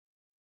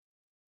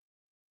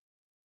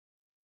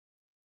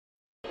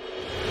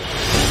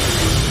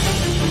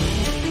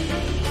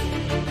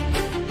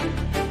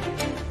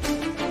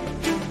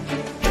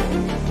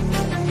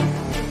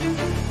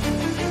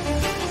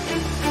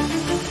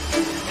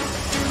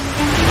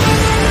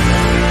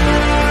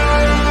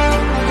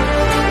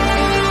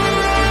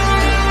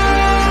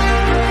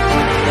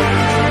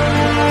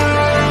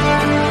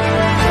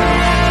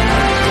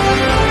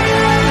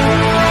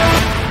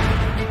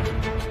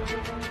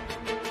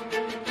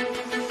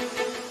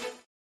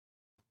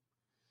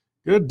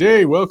Good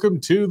day. Welcome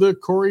to the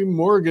Corey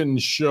Morgan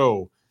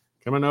Show.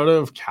 Coming out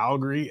of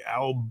Calgary,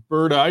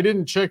 Alberta. I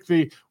didn't check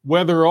the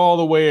weather all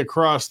the way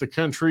across the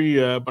country,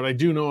 but I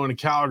do know in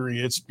Calgary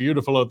it's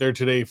beautiful out there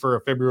today for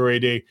a February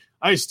day.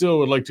 I still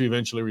would like to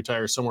eventually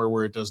retire somewhere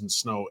where it doesn't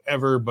snow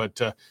ever, but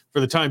for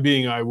the time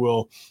being, I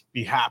will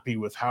be happy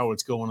with how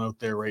it's going out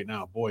there right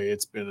now. Boy,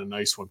 it's been a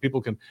nice one.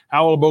 People can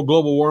howl about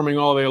global warming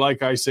all they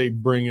like. I say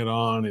bring it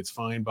on. It's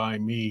fine by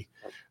me.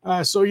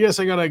 So yes,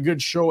 I got a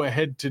good show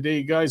ahead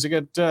today, guys. I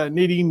got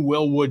Nadine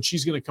Wellwood.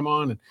 She's going to come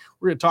on and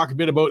we're going to talk a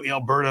bit about the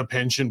Alberta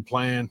pension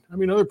plan. I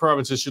mean, other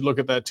provinces should look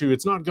at that too.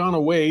 It's not gone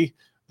away,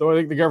 though I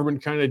think the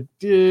government kind of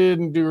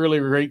didn't do really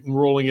great in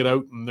rolling it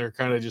out, and they're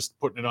kind of just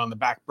putting it on the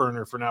back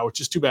burner for now, which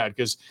is too bad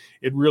because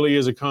it really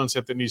is a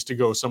concept that needs to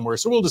go somewhere.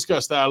 So we'll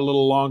discuss that a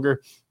little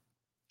longer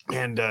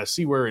and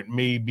see where it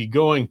may be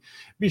going.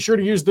 Be sure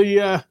to use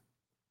the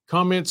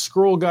comment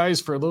scroll,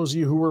 guys. For those of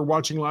you who are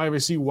watching live, I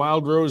see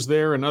Wild Rose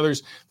there and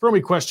others. Throw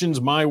me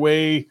questions my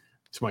way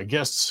to my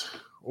guests,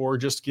 or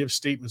just give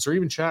statements, or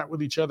even chat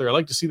with each other. I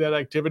like to see that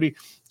activity.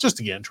 Just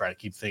again, try to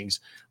keep things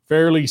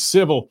fairly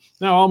civil.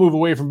 Now I'll move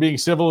away from being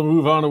civil and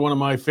move on to one of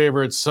my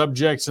favorite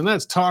subjects, and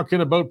that's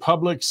talking about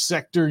public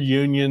sector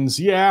unions.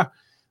 Yeah,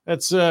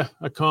 that's a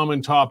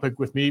common topic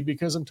with me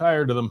because I'm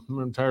tired of them.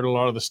 I'm tired of a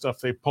lot of the stuff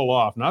they pull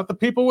off. Not the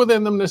people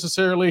within them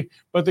necessarily,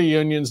 but the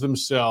unions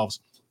themselves.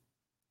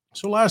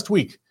 So last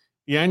week,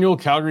 the annual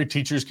Calgary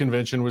Teachers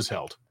Convention was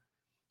held.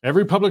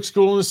 Every public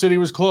school in the city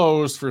was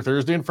closed for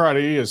Thursday and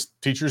Friday as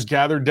teachers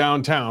gathered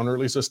downtown, or at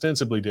least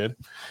ostensibly did.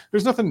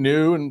 There's nothing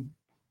new, and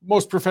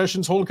most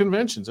professions hold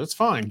conventions. That's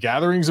fine.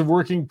 Gatherings of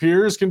working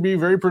peers can be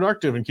very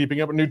productive in keeping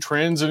up with new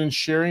trends and in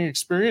sharing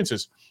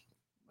experiences.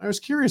 I was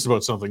curious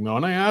about something, though,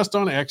 and I asked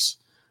on X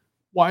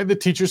why the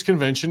Teachers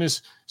Convention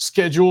is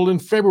scheduled in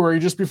February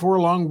just before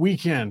a long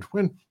weekend,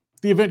 when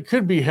the event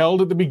could be held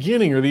at the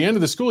beginning or the end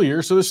of the school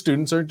year so the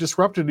students aren't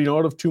disrupted,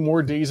 out of 2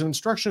 more days of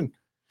instruction.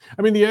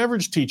 I mean, the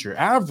average teacher, in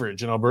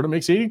Alberta,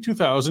 makes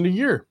 $82,000 a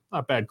year.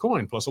 Not bad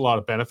coin, plus a lot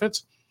of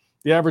benefits.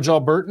 The average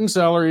Albertan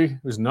salary,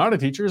 who's not a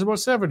teacher, is about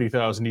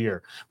 $70,000 a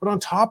year. But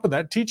on top of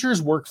that,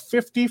 teachers work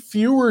 50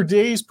 fewer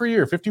days per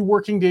year, 50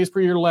 working days per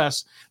year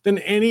less than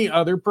any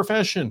other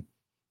profession.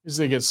 As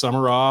they get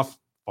summer off,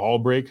 fall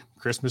break,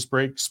 Christmas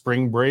break,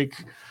 spring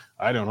break,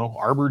 I don't know,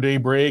 Arbor Day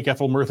break,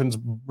 Ethel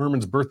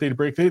Merman's birthday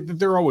break.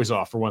 They're always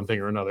off for one thing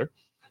or another.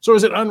 So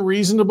is it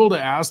unreasonable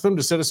to ask them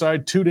to set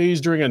aside 2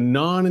 days during a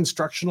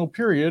non-instructional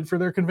period for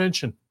their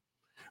convention?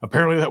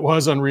 Apparently that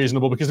was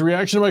unreasonable because the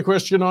reaction to my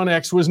question on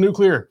X was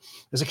nuclear,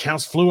 as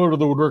accounts flew out of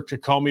the woodwork to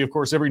call me, of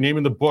course, every name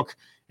in the book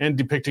and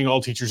depicting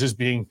all teachers as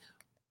being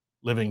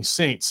living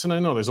saints. And I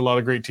know there's a lot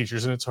of great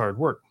teachers and it's hard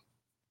work.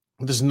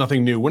 This is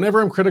nothing new. Whenever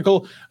I'm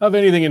critical of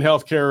anything in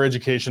healthcare or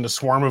education, a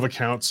swarm of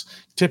accounts,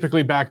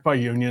 typically backed by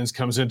unions,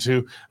 comes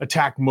into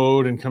attack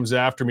mode and comes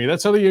after me.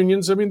 That's how the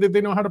unions,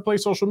 they know how to play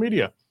social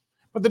media.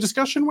 But the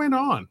discussion went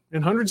on,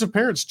 and hundreds of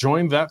parents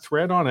joined that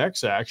thread on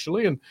X,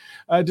 actually. And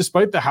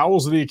despite the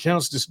howls of the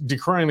accounts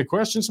decrying the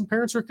question, some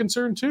parents are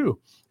concerned too,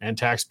 and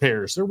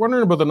taxpayers. They're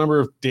wondering about the number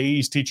of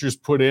days teachers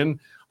put in,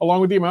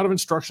 along with the amount of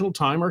instructional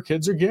time our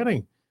kids are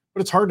getting. But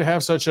it's hard to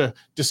have such a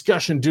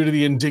discussion due to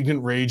the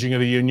indignant raging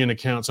of the union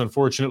accounts,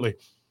 unfortunately.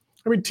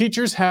 I mean,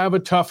 teachers have a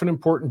tough and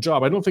important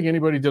job. I don't think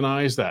anybody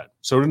denies that.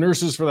 So do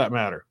nurses, for that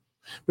matter.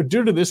 But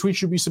due to this, we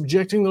should be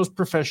subjecting those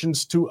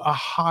professions to a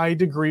high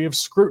degree of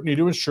scrutiny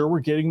to ensure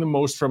we're getting the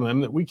most from them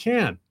that we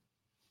can.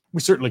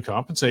 We certainly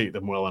compensate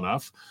them well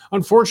enough.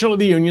 Unfortunately,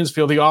 the unions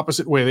feel the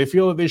opposite way. They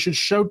feel that they should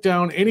shout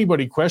down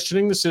anybody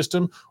questioning the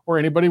system or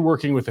anybody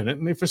working within it,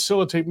 and they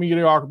facilitate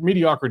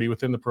mediocrity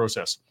within the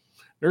process.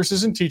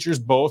 Nurses and teachers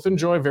both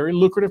enjoy very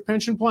lucrative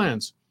pension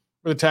plans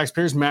where the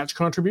taxpayers match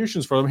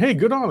contributions for them. Hey,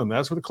 good on them.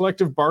 That's what the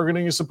collective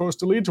bargaining is supposed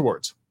to lead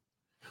towards.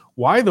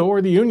 Why, though,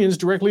 are the unions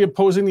directly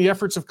opposing the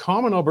efforts of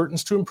common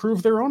Albertans to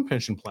improve their own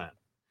pension plan?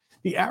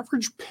 The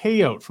average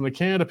payout from the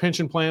Canada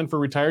Pension Plan for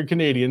retired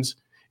Canadians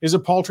is a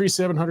paltry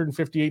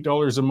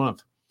 $758 a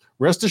month.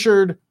 Rest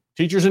assured,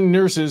 teachers and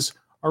nurses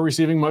are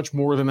receiving much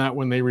more than that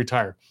when they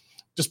retire.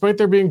 Despite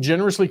their being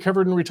generously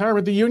covered in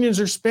retirement, the unions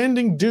are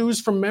spending dues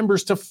from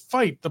members to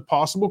fight the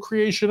possible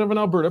creation of an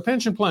Alberta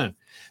pension plan.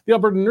 The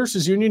Alberta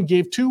Nurses Union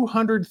gave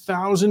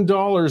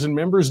 $200,000 in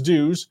members'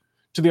 dues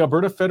to the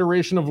Alberta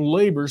Federation of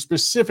Labour,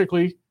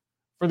 specifically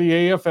for the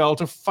AFL,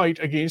 to fight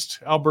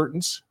against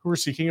Albertans who are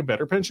seeking a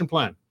better pension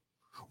plan.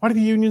 Why do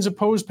the unions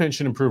oppose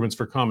pension improvements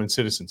for common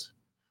citizens?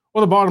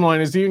 Well, the bottom line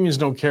is the unions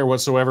don't care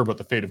whatsoever about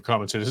the fate of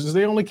common citizens.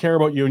 They only care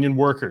about union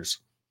workers.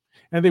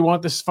 And they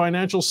want this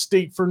financial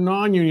state for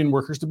non-union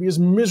workers to be as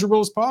miserable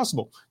as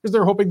possible because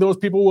they're hoping those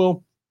people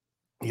will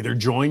either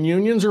join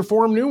unions or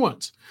form new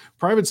ones.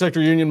 Private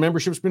sector union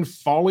membership's been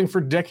falling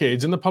for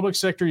decades, and the public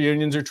sector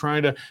unions are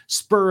trying to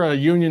spur a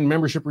union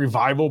membership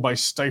revival by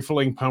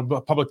stifling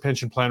public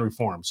pension plan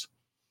reforms.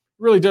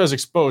 It really does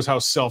expose how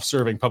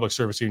self-serving public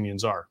service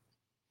unions are.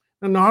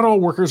 Now, not all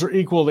workers are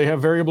equal. They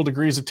have variable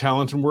degrees of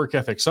talent and work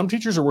ethic. Some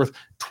teachers are worth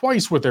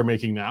twice what they're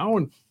making now,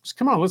 and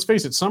come on, let's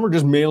face it, some are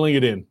just mailing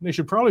it in. They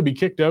should probably be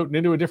kicked out and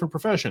into a different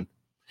profession.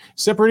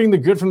 Separating the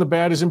good from the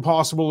bad is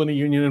impossible in a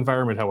union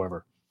environment,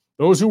 however.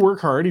 Those who work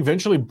hard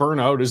eventually burn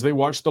out as they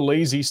watch the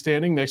lazy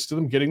standing next to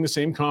them getting the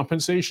same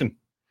compensation.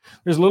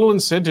 There's little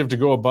incentive to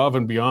go above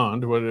and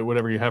beyond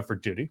whatever you have for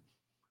duty.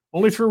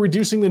 Only through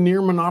reducing the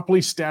near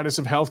monopoly status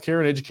of healthcare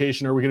and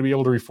education are we going to be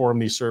able to reform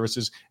these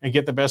services and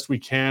get the best we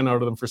can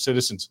out of them for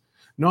citizens.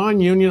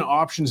 Non-union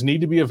options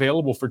need to be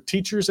available for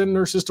teachers and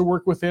nurses to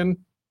work within.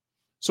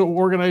 So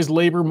organized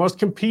labor must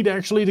compete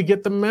actually to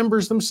get the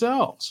members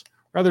themselves.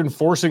 Rather than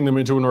forcing them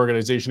into an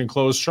organization and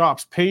closed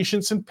shops,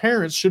 patients and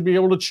parents should be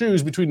able to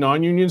choose between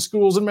non-union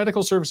schools and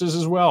medical services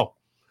as well.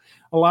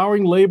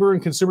 Allowing labor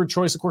and consumer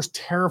choice, of course,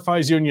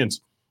 terrifies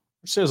unions.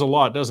 It says a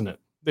lot, doesn't it?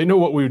 They know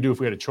what we would do if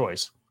we had a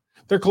choice.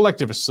 They're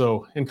collectivists,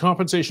 though, and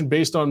compensation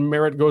based on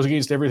merit goes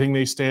against everything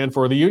they stand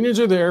for. The unions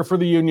are there for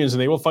the unions,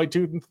 and they will fight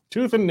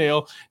tooth and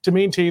nail to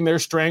maintain their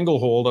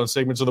stranglehold on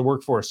segments of the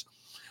workforce.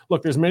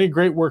 Look, there's many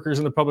great workers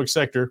in the public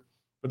sector,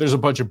 but there's a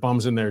bunch of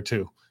bums in there,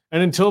 too.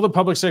 And until the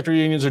public sector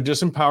unions are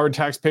disempowered,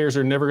 taxpayers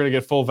are never going to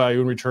get full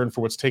value in return for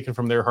what's taken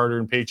from their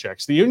hard-earned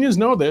paychecks. The unions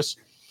know this.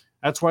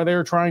 That's why they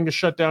are trying to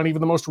shut down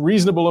even the most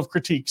reasonable of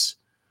critiques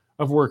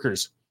of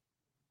workers.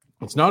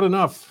 It's not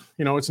enough.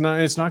 It's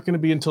not going to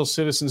be until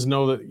citizens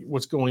know that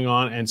what's going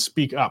on and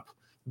speak up.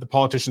 The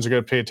politicians are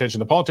going to pay attention.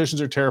 The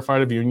politicians are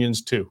terrified of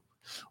unions too.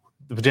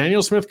 The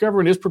Daniel Smith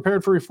government is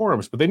prepared for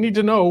reforms, but they need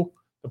to know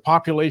the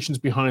population's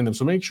behind them.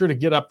 So make sure to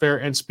get up there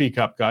and speak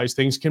up, guys.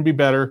 Things can be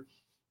better,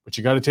 but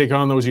you got to take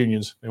on those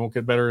unions. They won't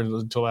get better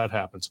until that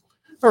happens.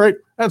 All right,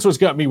 that's what's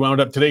got me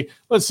wound up today.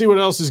 Let's see what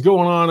else is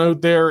going on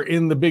out there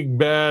in the big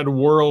bad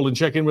world and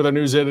check in with our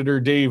news editor,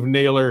 Dave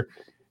Naylor.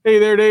 Hey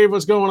there, Dave.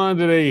 What's going on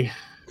today?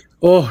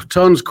 Oh,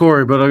 tons,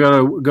 Corey, but I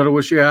gotta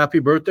wish you a happy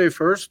birthday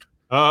first.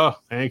 Oh,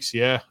 thanks.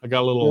 Yeah, I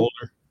got a little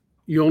older.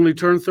 You only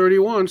turned 30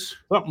 once.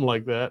 Something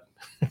like that.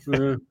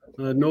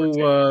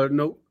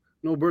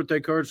 No birthday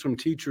cards from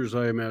teachers,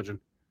 I imagine.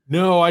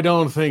 No, I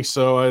don't think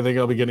so. I think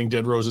I'll be getting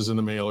dead roses in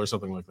the mail or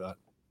something like that.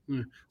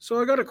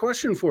 So I got a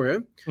question for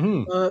you.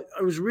 Mm-hmm.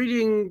 I was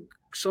reading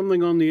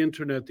something on the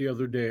internet the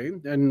other day,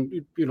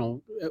 and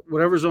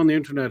whatever's on the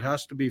internet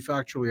has to be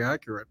factually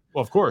accurate.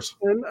 Well, of course.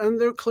 And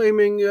they're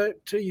claiming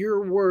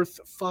you're worth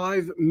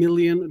 $5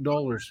 million.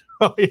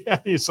 Oh yeah,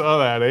 you saw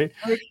that, eh?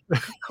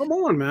 Like, come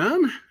on,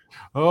 man.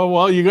 Oh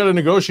well, you got to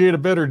negotiate a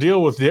better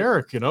deal with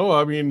Derek.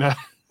 I mean.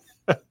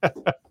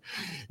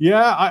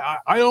 Yeah,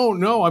 I don't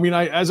know. I mean,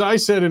 as I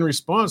said in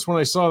response when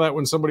I saw that,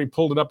 when somebody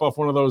pulled it up off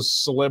one of those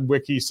celeb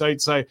wiki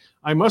sites,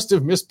 I must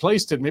have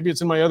misplaced it. Maybe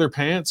it's in my other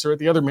pants or at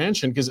the other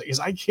mansion because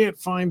I can't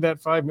find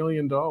that $5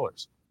 million.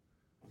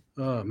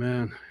 Oh,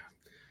 man.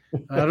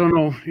 I don't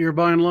know. You're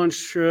buying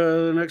lunch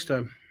the next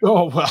time.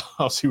 Oh, well,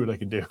 I'll see what I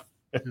can do.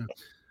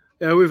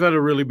 Yeah, we've had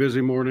a really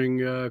busy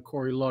morning,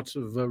 Corey. Lots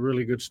of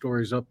really good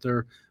stories up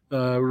there.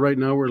 Right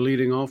now, we're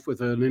leading off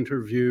with an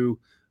interview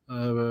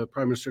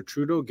Prime Minister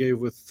Trudeau gave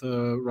with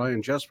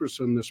Ryan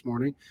Jesperson this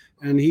morning,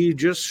 and he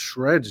just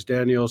shreds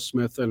Danielle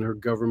Smith and her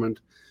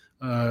government.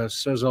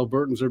 Says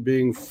Albertans are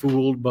being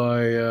fooled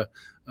by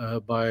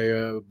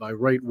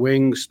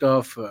right-wing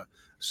stuff.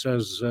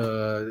 Says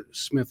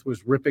Smith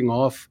was ripping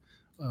off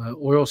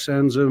oil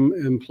sands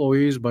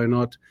employees by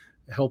not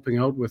helping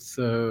out with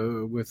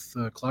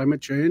climate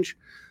change,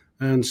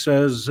 and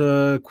says,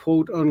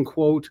 quote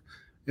unquote,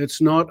 "It's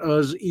not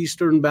us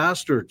Eastern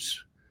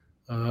bastards."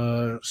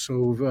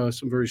 So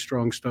some very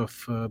strong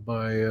stuff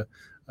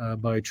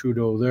by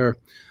Trudeau there.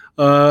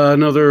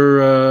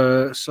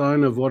 Another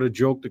sign of what a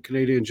joke the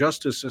Canadian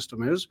justice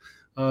system is.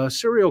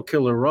 Serial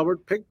killer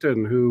Robert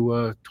Picton,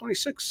 who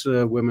 26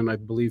 women, I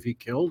believe, he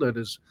killed at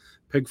his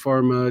pig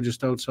farm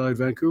just outside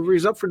Vancouver.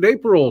 He's up for day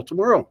parole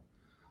tomorrow.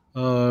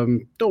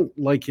 Don't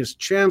like his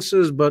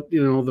chances, but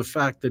the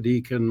fact that he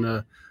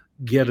can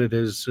get it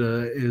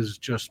is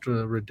just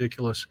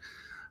ridiculous.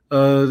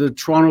 The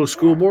Toronto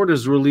School Board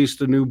has released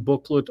a new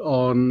booklet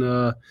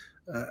on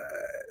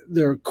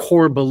their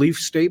core belief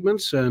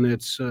statements, and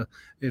it's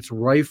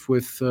rife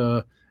with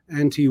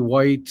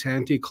anti-white,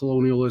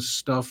 anti-colonialist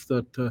stuff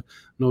that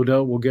no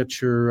doubt will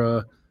get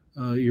your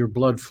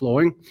blood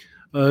flowing.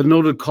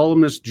 Noted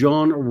columnist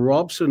John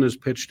Robson has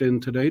pitched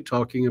in today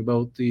talking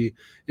about the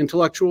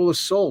intellectual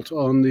assault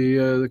on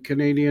the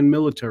Canadian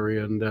military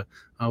and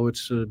how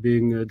it's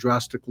being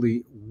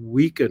drastically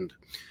weakened.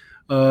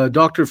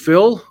 Dr.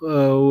 Phil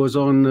was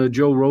on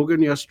Joe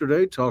Rogan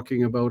yesterday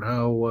talking about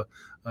how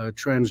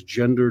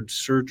transgendered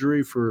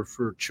surgery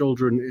for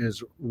children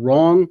is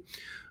wrong.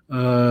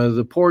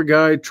 The poor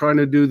guy trying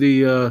to do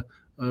the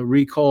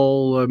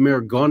recall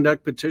Mayor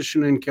Gondek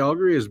petition in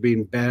Calgary is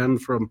being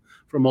banned from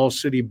all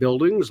city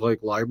buildings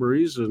like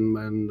libraries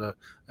and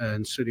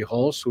city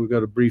halls. So we've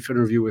got a brief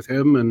interview with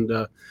him, and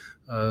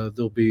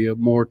there'll be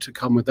more to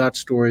come with that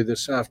story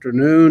this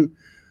afternoon.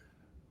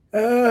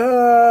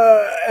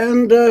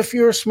 And if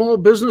you're a small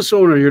business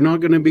owner, you're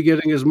not going to be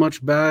getting as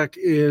much back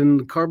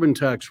in carbon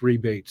tax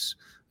rebates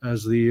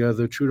as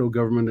the Trudeau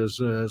government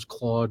has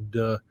clawed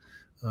that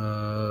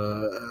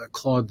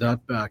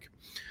back.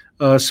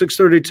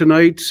 6:30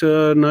 tonight,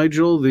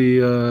 Nigel,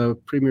 the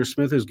Premier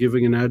Smith is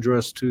giving an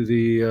address to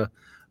the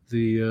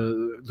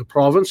the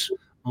province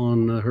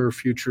on her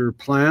future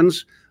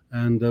plans,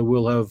 and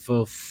we'll have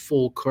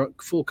full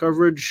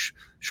coverage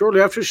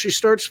shortly after she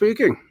starts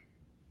speaking.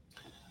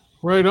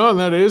 Right on.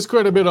 That is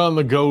quite a bit on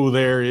the go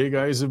there. You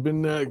guys have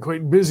been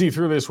quite busy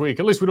through this week.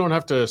 At least we don't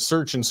have to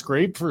search and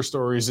scrape for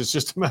stories. It's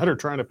just a matter of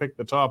trying to pick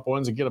the top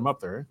ones and get them up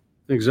there.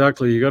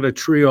 Exactly. You got to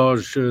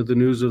triage the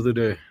news of the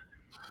day.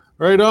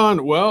 Right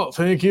on. Well,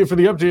 thank you for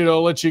the update.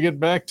 I'll let you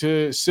get back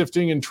to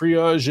sifting and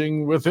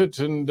triaging with it,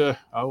 and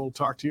I will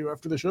talk to you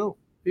after the show.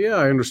 Yeah,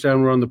 I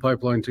understand we're on the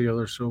pipeline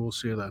together, so we'll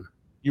see you then.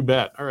 You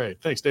bet. All right.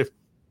 Thanks, Dave.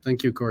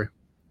 Thank you, Corey.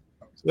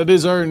 That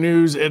is our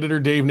news editor,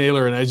 Dave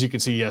Naylor. And as you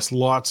can see, yes,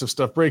 lots of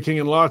stuff breaking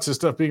and lots of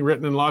stuff being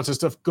written and lots of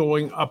stuff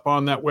going up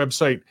on that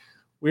website.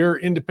 We're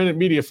independent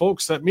media,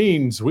 folks. That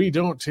means we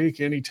don't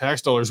take any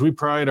tax dollars. We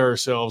pride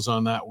ourselves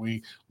on that.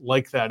 We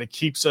like that. It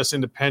keeps us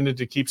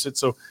independent. It keeps it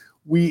so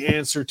we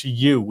answer to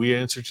you. We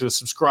answer to the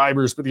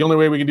subscribers. But the only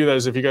way we can do that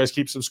is if you guys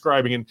keep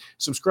subscribing. And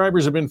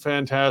subscribers have been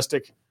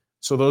fantastic.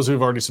 So those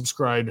who've already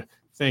subscribed,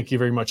 thank you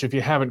very much. If you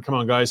haven't, come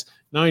on, guys.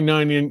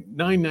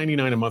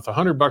 $9.99 a month,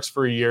 $100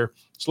 for a year.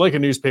 It's like a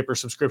newspaper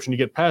subscription. You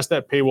get past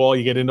that paywall.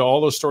 You get into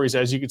all those stories.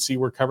 As you can see,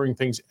 we're covering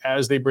things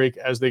as they break,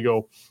 as they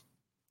go.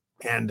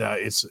 And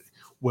it's,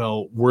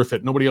 well, worth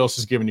it. Nobody else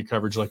is giving you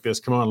coverage like this.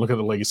 Come on, look at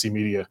the legacy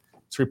media.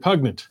 It's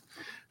repugnant.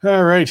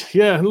 All right.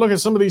 Yeah, and look at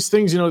some of these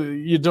things,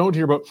 you don't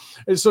hear about.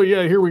 And so,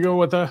 yeah, here we go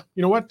with,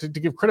 you know what, to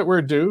give credit where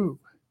it's due.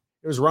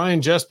 It was Ryan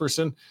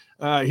Jesperson.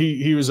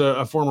 He was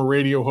a former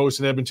radio host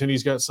in Edmonton.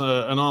 He's got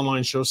an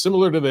online show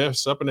similar to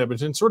this up in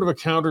Edmonton, sort of a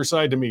counter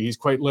side to me. He's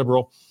quite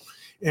liberal.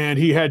 And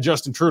he had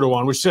Justin Trudeau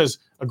on, which says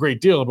a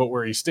great deal about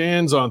where he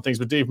stands on things.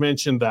 But Dave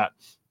mentioned that.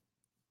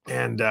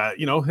 And,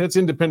 that's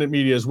independent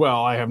media as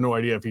well. I have no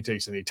idea if he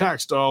takes any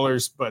tax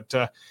dollars. But,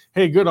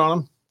 hey, good on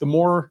him. The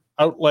more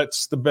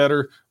outlets, the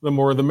better. The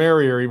more, the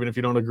merrier, even if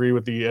you don't agree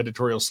with the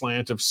editorial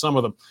slant of some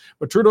of them.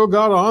 But Trudeau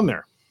got on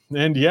there.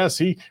 And yes,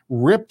 he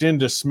ripped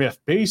into Smith,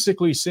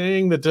 basically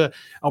saying that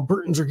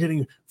Albertans are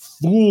getting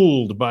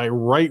fooled by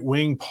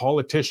right-wing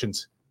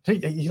politicians. Hey,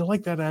 you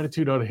like that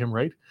attitude out of him,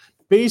 right?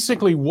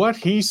 Basically, what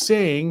he's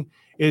saying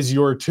is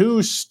you're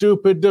too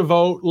stupid to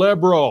vote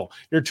Liberal.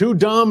 You're too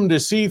dumb to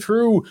see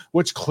through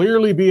what's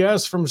clearly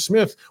BS from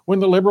Smith when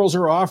the Liberals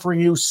are offering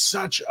you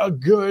such a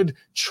good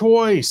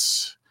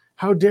choice.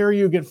 How dare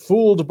you get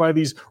fooled by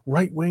these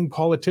right-wing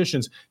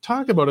politicians?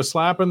 Talk about a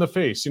slap in the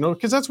face,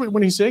 because that's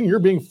when he's saying you're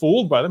being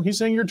fooled by them. He's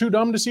saying you're too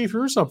dumb to see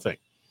through something.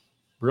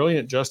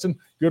 Brilliant, Justin.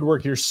 Good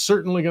work. You're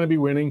certainly going to be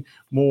winning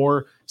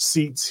more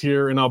seats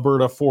here in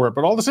Alberta for it.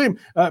 But all the same,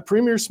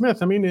 Premier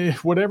Smith,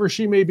 whatever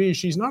she may be,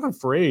 she's not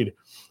afraid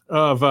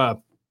of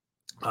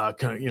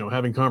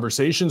having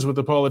conversations with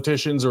the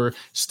politicians or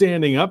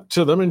standing up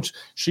to them. And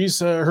she's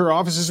her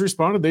office has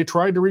responded. They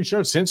tried to reach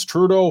out since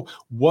Trudeau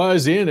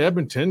was in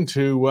Edmonton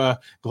to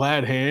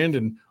glad hand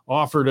and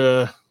offer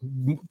to,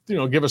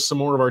 give us some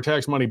more of our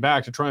tax money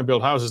back to try and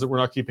build houses that we're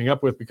not keeping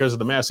up with because of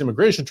the mass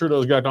immigration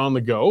Trudeau's got on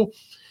the go.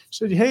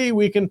 Said, hey,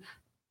 we can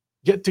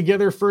get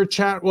together for a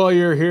chat while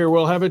you're here.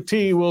 We'll have a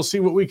tea. We'll see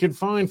what we can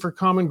find for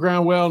common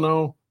ground. Well,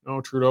 no,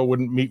 Trudeau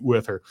wouldn't meet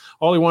with her.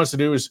 All he wants to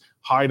do is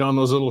hide on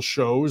those little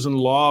shows and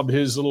lob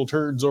his little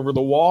turds over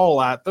the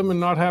wall at them and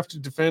not have to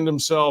defend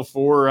himself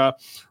or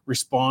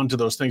respond to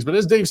those things. But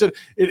as Dave said,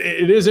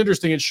 it is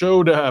interesting. It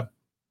showed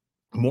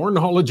more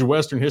knowledge of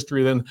Western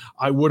history than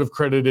I would have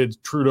credited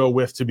Trudeau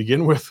with to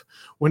begin with,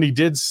 when he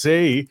did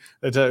say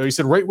that he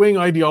said right-wing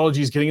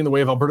ideology is getting in the way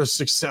of Alberta's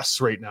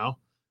success right now.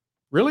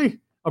 Really?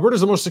 Alberta's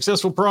the most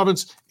successful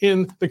province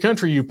in the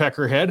country, you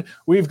peckerhead.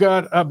 We've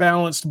got a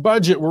balanced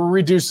budget. We're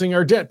reducing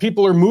our debt.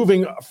 People are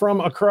moving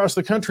from across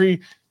the country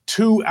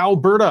to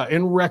Alberta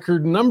in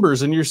record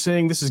numbers. And you're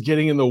saying this is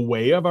getting in the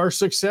way of our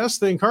success?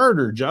 Think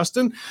harder,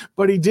 Justin.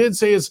 But he did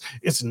say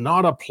it's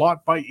not a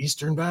plot by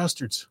Eastern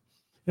bastards.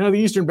 The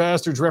Eastern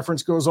Bastards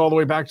reference goes all the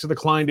way back to the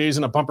Klein days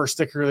and a bumper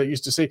sticker that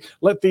used to say,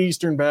 let the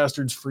Eastern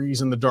Bastards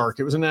freeze in the dark.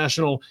 It was a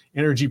national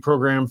energy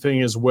program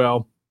thing as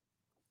well.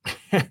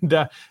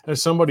 And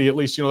as somebody, at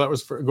least, that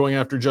was for going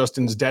after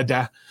Justin's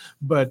dada.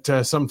 But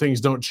some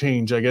things don't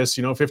change, I guess,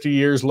 50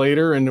 years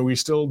later, and we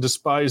still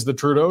despise the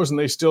Trudeaus, and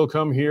they still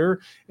come here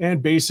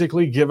and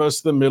basically give us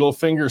the middle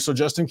finger. So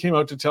Justin came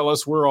out to tell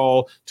us we're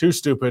all too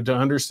stupid to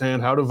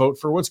understand how to vote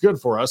for what's good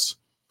for us.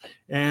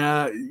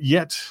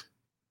 Yet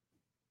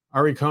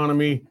our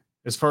economy,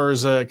 as far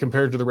as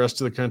compared to the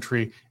rest of the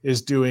country,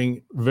 is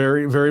doing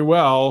very, very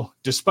well,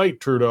 despite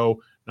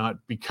Trudeau, not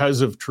because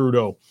of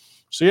Trudeau.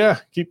 So yeah,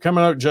 keep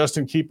coming out,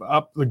 Justin. Keep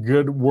up the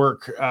good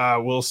work.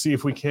 We'll see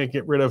if we can't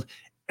get rid of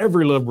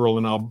every Liberal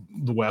in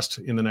the West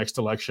in the next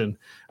election.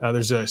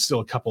 There's still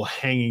a couple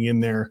hanging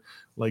in there,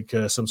 like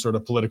some sort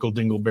of political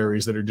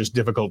dingleberries that are just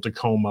difficult to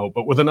comb out.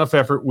 But with enough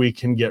effort, we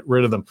can get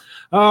rid of them.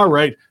 All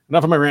right,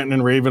 enough of my ranting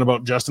and raving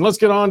about Justin. Let's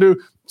get on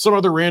to some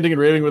other ranting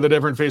and raving with a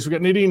different face. We've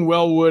got Nadine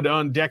Wellwood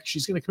on deck.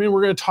 She's going to come in.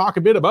 We're going to talk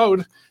a bit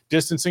about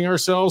distancing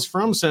ourselves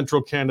from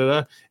central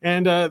Canada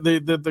and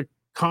the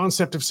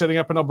concept of setting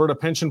up an Alberta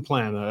pension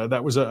plan.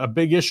 That was a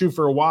big issue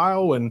for a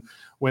while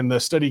when the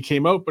study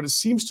came out, but it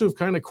seems to have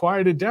kind of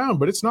quieted down,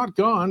 but it's not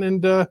gone,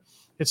 and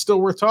it's still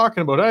worth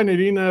talking about. Hi,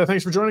 Nadine.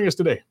 Thanks for joining us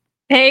today.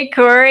 Hey,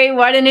 Corey.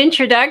 What an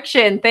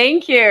introduction.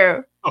 Thank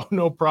you. Oh,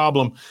 no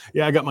problem.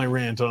 Yeah, I got my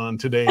rant on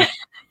today.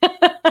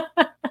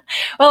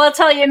 Well, I'll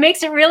tell you, it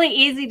makes it really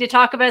easy to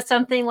talk about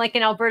something like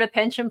an Alberta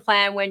pension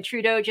plan when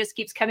Trudeau just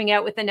keeps coming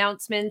out with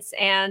announcements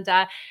and,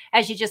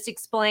 as you just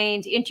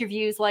explained,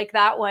 interviews like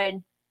that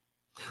one.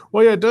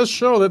 Well, yeah, it does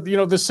show that,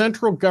 the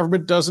central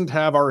government doesn't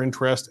have our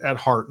interest at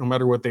heart, no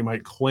matter what they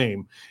might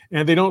claim.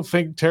 And they don't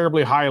think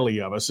terribly highly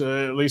of us,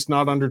 at least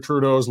not under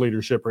Trudeau's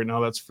leadership right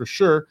now, that's for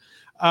sure.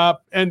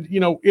 And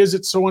is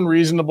it so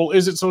unreasonable?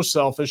 Is it so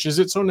selfish? Is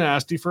it so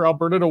nasty for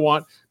Alberta to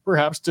want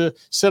perhaps to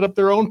set up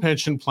their own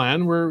pension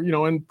plan where,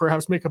 and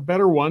perhaps make a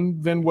better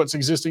one than what's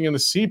existing in the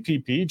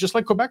CPP, just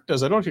like Quebec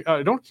does? I don't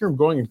hear them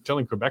going and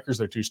telling Quebecers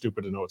they're too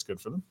stupid to know what's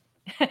good for them.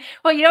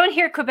 Well, you don't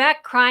hear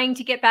Quebec crying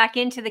to get back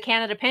into the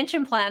Canada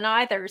pension plan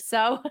either.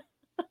 So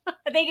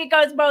I think it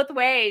goes both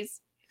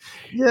ways.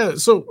 Yeah.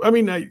 So,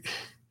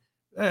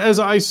 as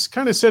I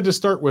kind of said to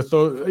start with,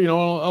 though,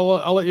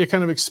 I'll let you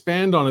kind of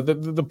expand on it.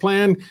 The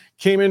plan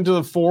came into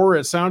the fore.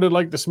 It sounded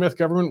like the Smith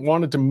government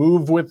wanted to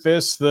move with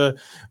this. The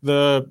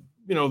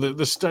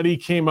study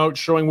came out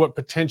showing what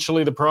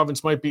potentially the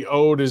province might be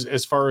owed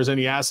as far as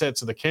any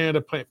assets of the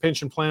Canada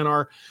pension plan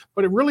are.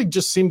 But it really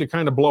just seemed to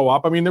kind of blow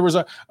up. I mean, there was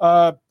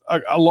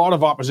a lot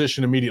of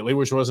opposition immediately,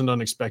 which wasn't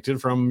unexpected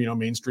from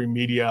mainstream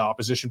media,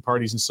 opposition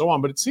parties, and so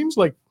on. But it seems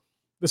like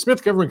the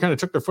Smith government kind of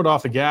took their foot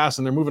off the gas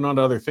and they're moving on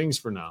to other things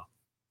for now.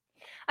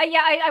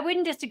 Yeah, I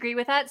wouldn't disagree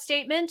with that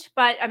statement,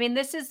 but I mean,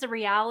 this is the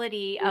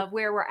reality of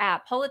where we're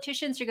at.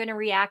 Politicians are going to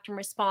react and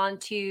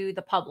respond to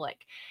the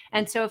public.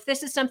 And so if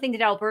this is something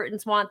that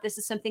Albertans want, this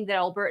is something that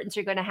Albertans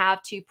are going to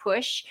have to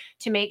push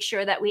to make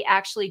sure that we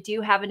actually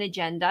do have an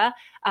agenda,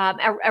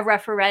 a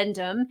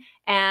referendum,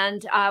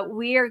 and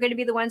we are going to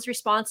be the ones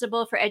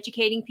responsible for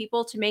educating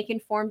people to make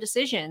informed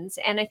decisions.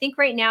 And I think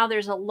right now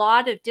there's a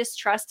lot of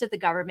distrust of the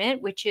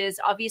government, which is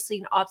obviously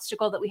an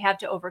obstacle that we have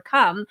to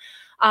overcome.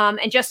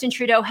 And Justin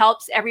Trudeau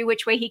helps every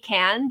which way he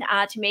can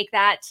to make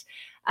that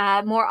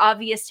more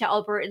obvious to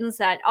Albertans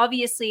that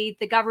obviously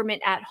the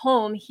government at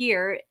home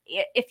here,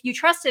 if you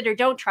trust it or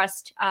don't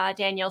trust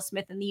Danielle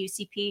Smith and the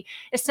UCP,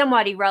 is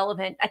somewhat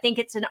irrelevant. I think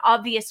it's an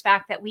obvious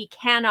fact that we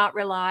cannot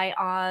rely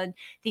on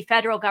the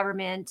federal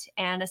government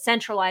and a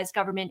centralized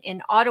government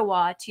in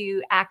Ottawa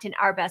to act in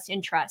our best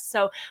interests.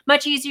 So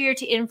much easier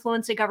to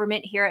influence a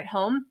government here at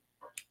home.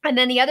 And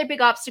then the other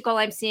big obstacle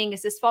I'm seeing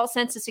is this false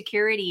sense of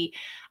security,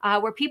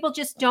 where people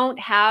just don't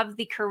have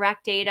the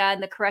correct data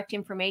and the correct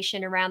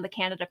information around the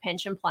Canada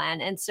pension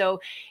plan. And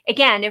so,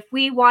 again, if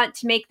we want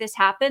to make this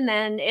happen,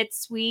 then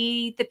it's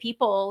we, the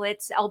people,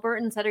 it's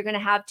Albertans that are going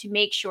to have to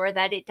make sure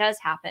that it does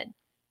happen.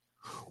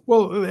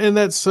 Well, and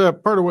that's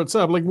part of what's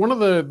up. Like one of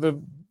the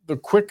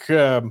quick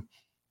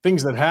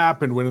things that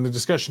happened when the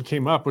discussion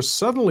came up was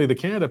suddenly the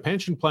Canada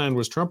pension plan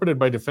was trumpeted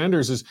by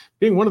defenders as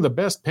being one of the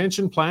best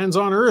pension plans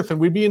on earth. And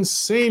we'd be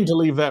insane to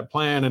leave that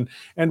plan.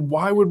 And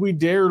why would we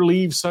dare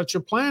leave such a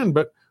plan?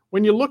 But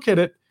when you look at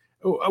it,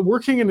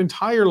 working an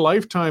entire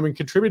lifetime and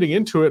contributing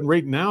into it, and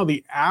right now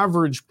the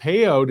average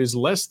payout is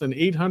less than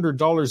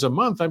 $800 a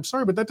month. I'm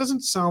sorry, but that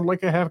doesn't sound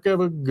like a heck of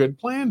a good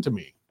plan to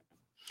me.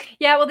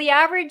 Yeah, well, the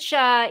average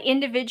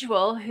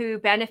individual who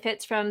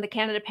benefits from the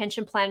Canada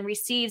pension plan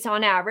receives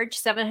on average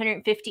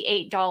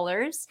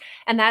 $758,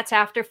 and that's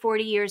after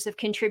 40 years of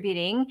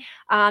contributing.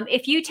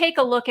 If you take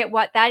a look at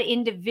what that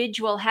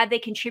individual, had they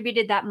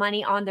contributed that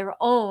money on their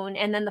own,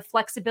 and then the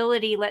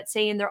flexibility, let's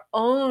say in their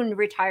own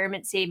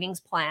retirement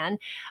savings plan,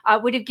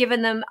 would have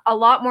given them a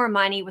lot more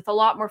money with a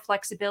lot more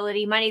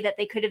flexibility, money that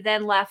they could have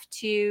then left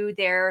to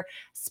their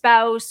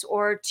spouse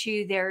or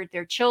to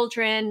their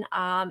children,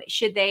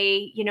 should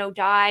they,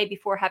 die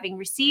before having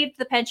received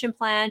the pension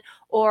plan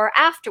or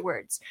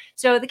afterwards.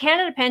 So the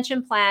Canada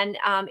pension plan,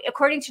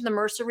 according to the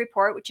Mercer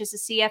report, which is a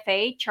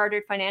CFA,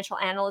 Chartered Financial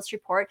Analyst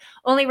report,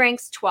 only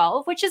ranks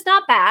 12, which is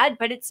not bad,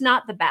 but it's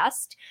not the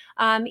best.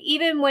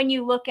 Even when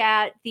you look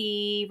at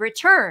the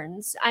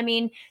returns, I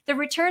mean, the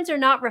returns are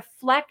not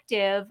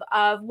reflective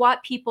of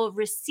what people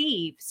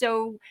receive.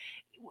 So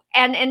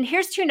and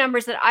here's two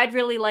numbers that I'd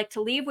really like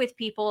to leave with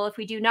people if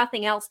we do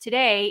nothing else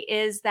today,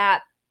 is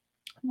that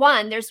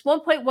one, there's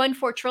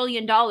 $1.14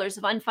 trillion of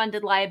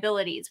unfunded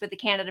liabilities with the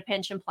Canada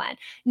pension plan.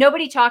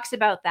 Nobody talks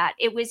about that.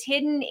 It was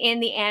hidden in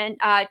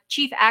the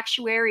chief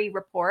actuary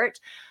report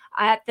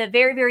at the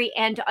very, very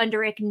end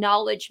under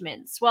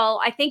acknowledgements.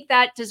 Well, I think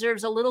that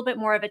deserves a little bit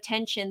more of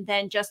attention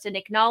than just an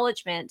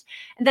acknowledgement.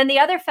 And then the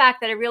other fact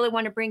that I really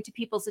want to bring to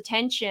people's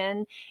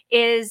attention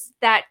is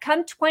that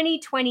come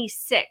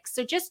 2026,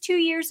 so just 2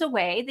 years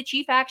away, the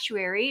chief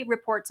actuary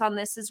reports on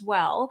this as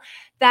well,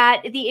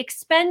 that the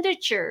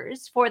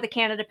expenditures for the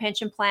Canada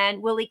pension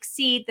plan will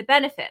exceed the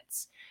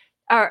benefits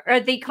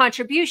or the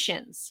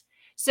contributions.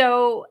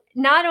 So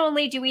not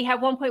only do we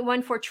have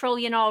 1.14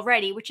 trillion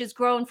already, which has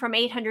grown from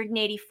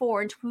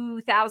 884 in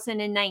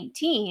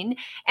 2019,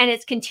 and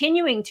it's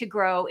continuing to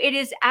grow, it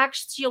is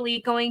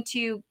actually going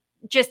to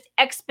just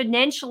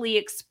exponentially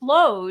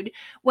explode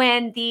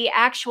when the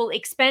actual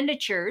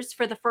expenditures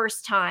for the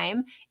first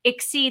time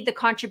exceed the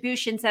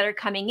contributions that are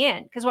coming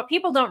in. Because what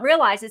people don't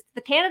realize is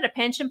the Canada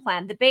Pension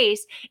Plan, the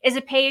base, is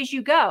a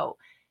pay-as-you-go.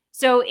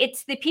 So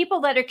it's the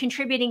people that are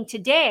contributing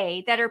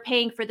today that are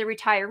paying for the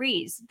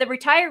retirees. The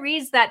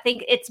retirees that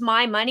think it's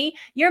my money,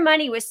 your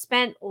money was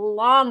spent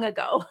long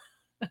ago.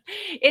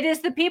 It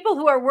is the people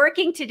who are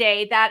working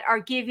today that are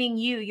giving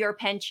you your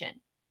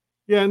pension.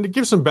 Yeah, and to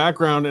give some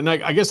background, and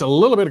I guess a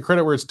little bit of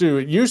credit where it's due,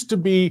 it used to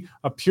be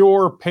a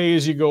pure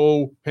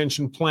pay-as-you-go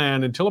pension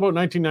plan until about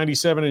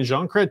 1997, and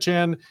Jean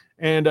Chrétien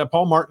and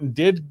Paul Martin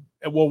did,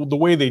 well, the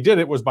way they did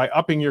it was by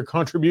upping your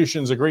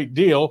contributions a great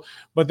deal,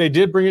 but they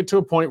did bring it to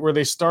a point where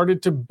they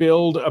started to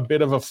build a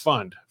bit of a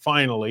fund,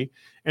 finally.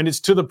 And it's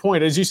to the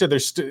point, as you said,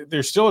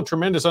 there's still a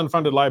tremendous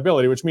unfunded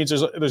liability, which means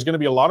there's going to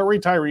be a lot of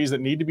retirees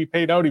that need to be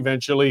paid out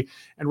eventually.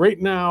 And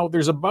right now,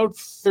 there's about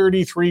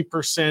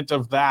 33%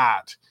 of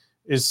that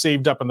is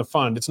saved up in the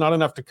fund. It's not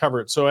enough to cover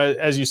it. So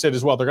as you said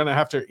as well, they're going to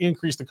have to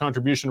increase the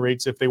contribution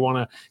rates if they want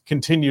to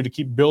continue to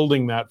keep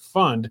building that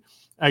fund.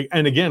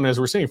 And again, as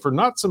we're saying, for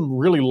not some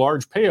really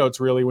large payouts,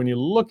 really, when you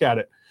look at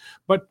it.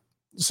 But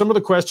some of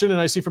the question, and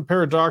I see from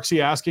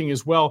Paradoxy asking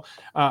as well,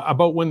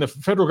 about when the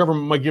federal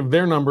government might give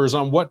their numbers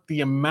on what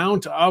the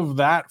amount of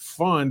that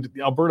fund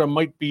Alberta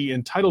might be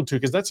entitled to,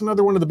 because that's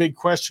another one of the big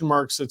question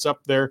marks that's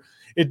up there.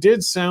 It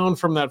did sound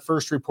from that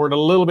first report a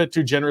little bit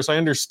too generous. I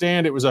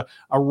understand it was a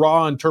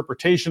raw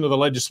interpretation of the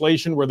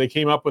legislation where they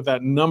came up with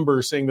that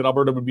number saying that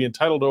Alberta would be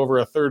entitled to over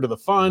a third of the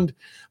fund,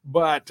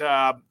 but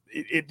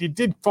it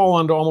did fall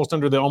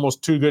under the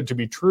almost too good to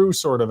be true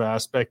sort of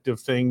aspect of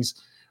things.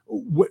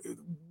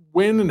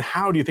 When and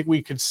how do you think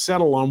we could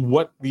settle on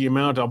what the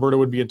amount Alberta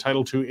would be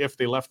entitled to if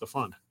they left the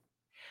fund?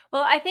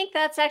 Well, I think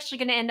that's actually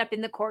going to end up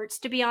in the courts,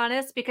 to be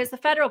honest, because the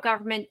federal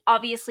government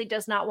obviously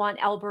does not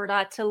want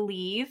Alberta to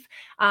leave.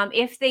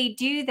 If they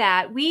do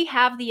that, we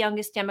have the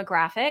youngest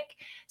demographic.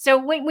 So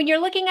when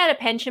you're looking at a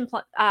pension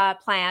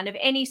plan of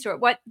any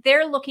sort, what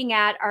they're looking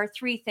at are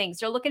three things.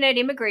 They're looking at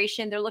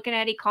immigration, they're looking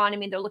at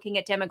economy, they're looking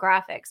at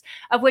demographics,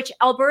 of which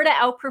Alberta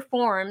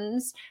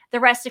outperforms the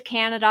rest of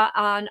Canada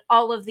on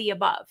all of the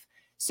above.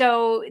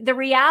 So the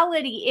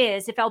reality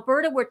is, if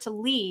Alberta were to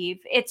leave,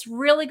 it's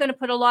really going to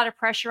put a lot of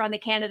pressure on the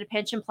Canada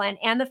Pension Plan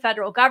and the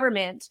federal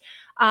government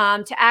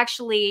to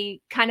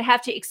actually kind of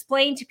have to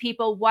explain to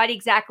people what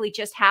exactly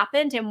just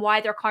happened and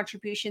why their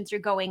contributions are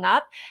going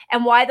up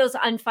and why those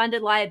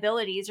unfunded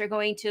liabilities are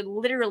going to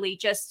literally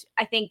just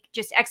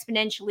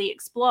exponentially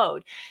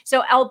explode.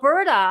 So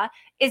Alberta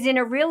is in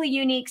a really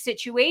unique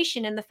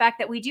situation in the fact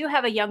that we do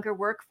have a younger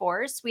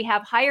workforce, we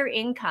have higher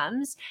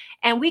incomes,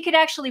 and we could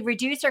actually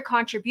reduce our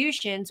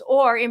contributions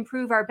or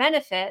improve our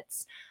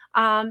benefits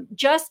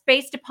just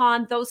based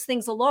upon those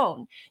things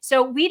alone.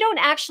 So we don't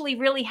actually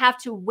really have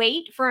to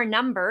wait for a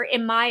number,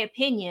 in my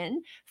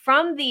opinion,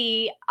 from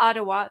the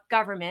Ottawa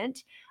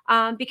government.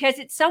 Because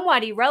it's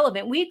somewhat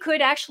irrelevant. We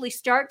could actually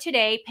start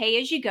today,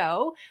 pay as you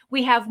go.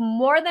 We have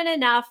more than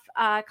enough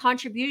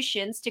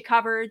contributions to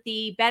cover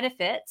the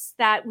benefits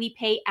that we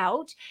pay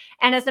out.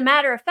 And as a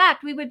matter of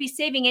fact, we would be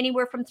saving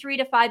anywhere from $3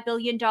 to $5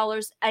 billion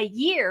a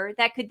year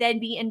that could then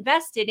be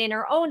invested in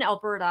our own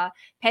Alberta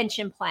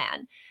pension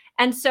plan.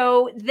 And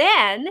so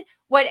then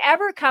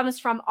whatever comes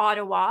from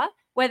Ottawa,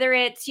 whether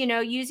it's,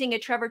 using a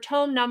Trevor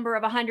Tome number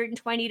of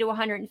 120 to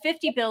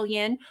 150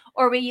 billion,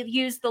 or we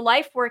use the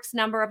LifeWorks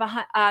number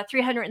of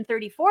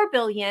 334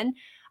 billion,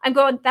 I'm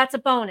going, that's a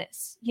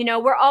bonus.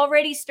 We're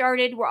already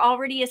started, we're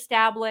already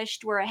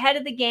established, we're ahead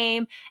of the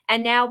game.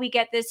 And now we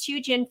get this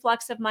huge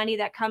influx of money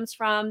that comes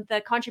from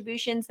the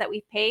contributions that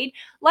we've paid.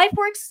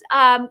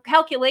 LifeWorks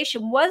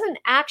calculation wasn't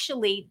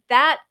actually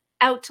that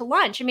out to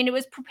lunch. I mean, it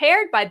was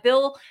prepared by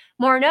Bill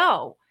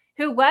Morneau,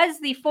 who was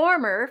the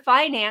former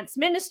finance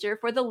minister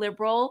for the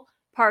Liberal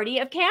Party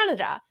of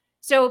Canada.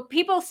 So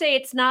people say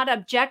it's not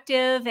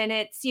objective and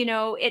it's,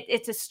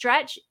 it's a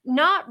stretch.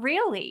 Not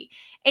really.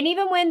 And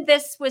even when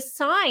this was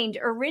signed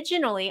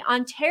originally,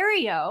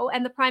 Ontario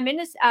and the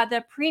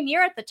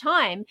premier at the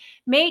time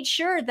made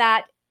sure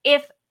that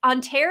if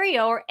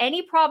Ontario or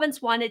any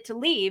province wanted to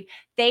leave,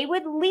 they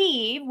would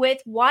leave with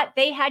what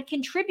they had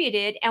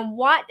contributed and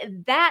what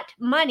that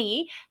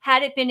money,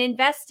 had it been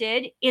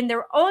invested in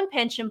their own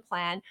pension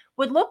plan,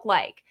 would look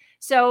like.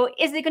 So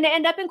is it going to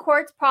end up in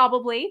courts?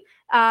 Probably.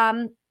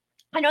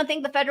 I don't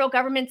think the federal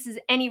government's in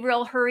any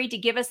real hurry to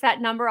give us that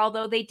number,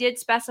 although they did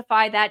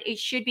specify that it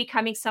should be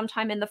coming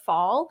sometime in the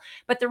fall.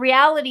 But the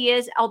reality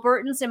is,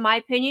 Albertans, in my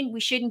opinion, we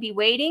shouldn't be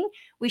waiting.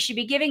 We should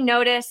be giving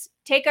notice,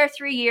 take our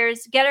 3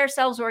 years, get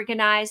ourselves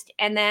organized,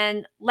 and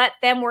then let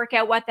them work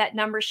out what that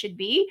number should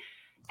be.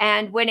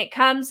 And when it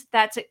comes,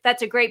 that's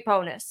a great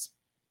bonus.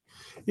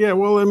 Yeah,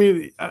 well, I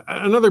mean,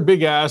 another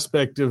big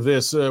aspect of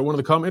this, one of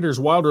the commenters,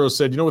 Wildrose,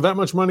 said, with that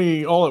much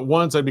money all at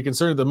once, I'd be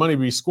concerned the money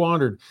be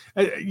squandered.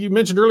 You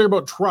mentioned earlier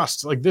about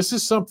trust. Like, this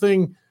is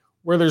something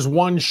where there's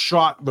one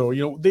shot,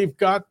 though. They've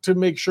got to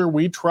make sure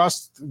we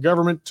trust the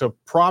government to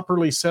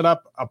properly set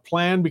up a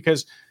plan,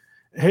 because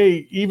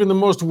hey, even the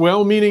most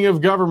well-meaning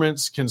of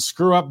governments can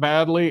screw up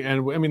badly.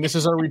 And I mean, this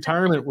is our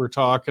retirement we're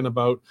talking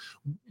about.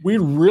 We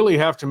really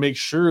have to make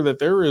sure that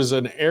there is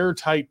an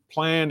airtight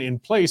plan in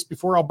place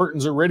before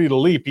Albertans are ready to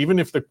leap. Even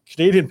if the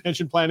Canadian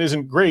pension plan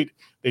isn't great,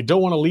 they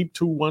don't want to leap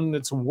to one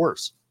that's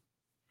worse.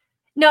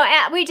 No,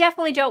 we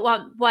definitely don't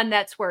want one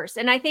that's worse.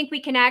 And I think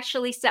we can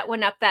actually set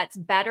one up that's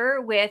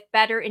better, with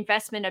better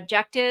investment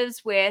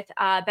objectives, with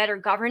better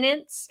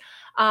governance.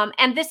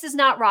 And this is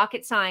not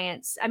rocket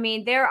science. I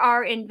mean, there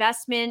are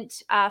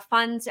investment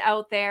funds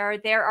out there.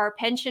 There are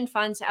pension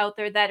funds out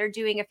there that are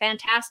doing a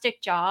fantastic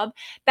job,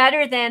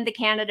 better than the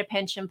Canada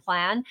Pension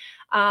Plan.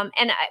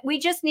 And we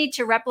just need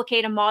to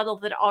replicate a model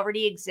that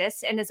already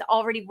exists and is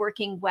already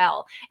working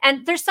well.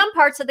 And there's some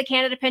parts of the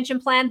Canada Pension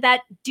Plan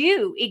that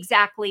do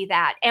exactly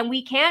that, and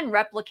we can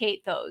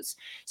replicate those.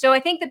 So I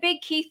think the big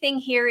key thing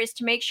here is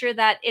to make sure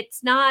that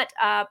it's not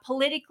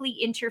politically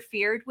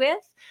interfered with.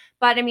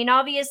 But I mean,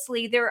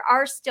 obviously, there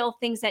are still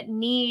things that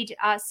need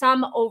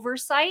some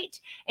oversight,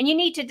 and you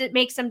need to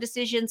make some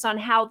decisions on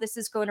how this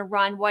is going to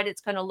run, what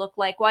it's going to look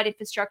like, what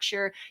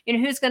infrastructure,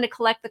 who's going to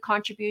collect the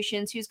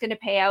contributions, who's going to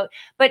pay out.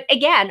 But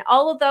again,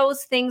 all of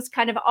those things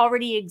kind of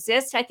already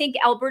exist. I think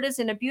Alberta's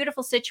in a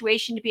beautiful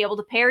situation to be able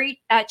to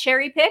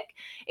cherry pick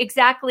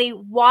exactly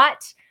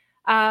what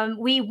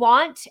we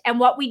want and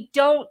what we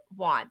don't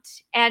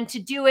want, and to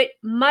do it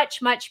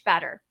much, much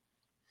better.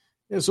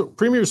 Yeah, so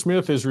Premier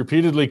Smith is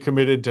repeatedly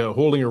committed to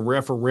holding a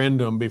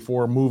referendum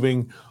before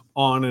moving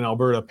on an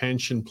Alberta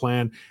pension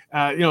plan.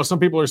 Some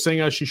people are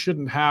saying she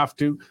shouldn't have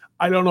to.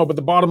 I don't know, but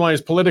the bottom line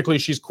is, politically,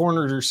 she's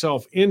cornered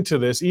herself into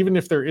this. Even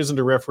if there isn't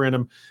a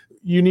referendum,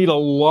 you need a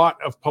lot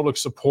of public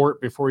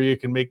support before you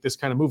can make this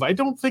kind of move. I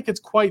don't think it's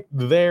quite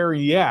there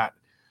yet,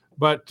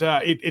 but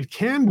it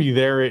can be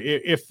there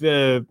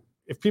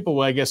if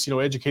people, I guess,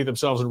 educate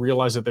themselves and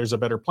realize that there's a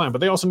better plan. But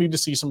they also need to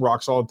see some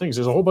rock solid things.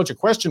 There's a whole bunch of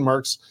question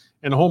marks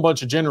and a whole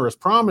bunch of generous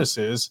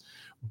promises,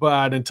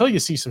 but until you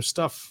see some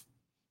stuff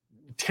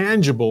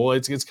tangible,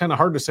 it's kind of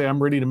hard to say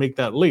I'm ready to make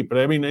that leap. But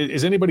I mean,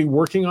 is anybody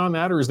working on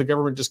that, or is the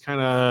government just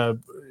kind of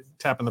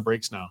tapping the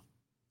brakes now?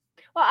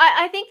 Well,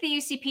 I think the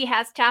UCP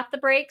has tapped the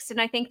brakes, and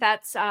I think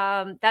that's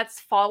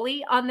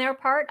folly on their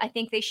part. I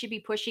think they should be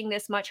pushing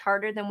this much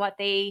harder than what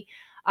they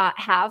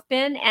have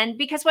been. And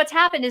because what's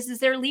happened is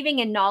they're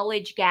leaving a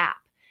knowledge gap.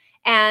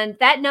 And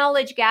that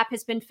knowledge gap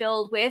has been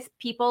filled with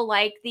people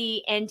like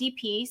the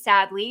NDP,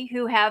 sadly,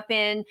 who have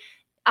been,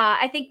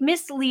 I think,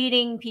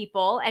 misleading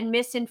people and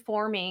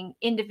misinforming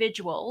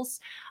individuals.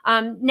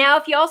 Now,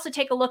 if you also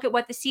take a look at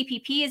what the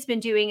CPP has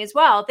been doing as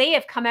well, they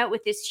have come out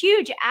with this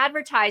huge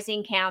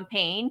advertising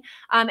campaign.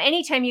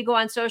 Anytime you go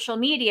on social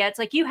media, it's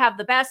like, you have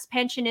the best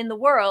pension in the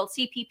world,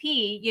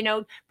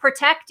 CPP,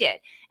 protect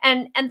it.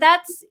 And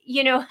that's,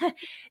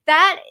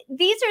 that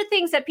these are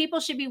things that people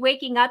should be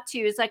waking up to.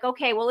 Is like,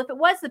 okay, well, if it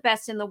was the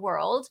best in the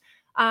world,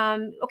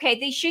 okay,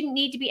 they shouldn't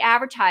need to be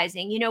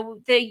advertising.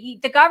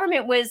 The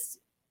government was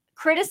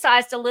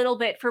criticized a little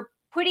bit for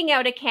putting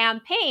out a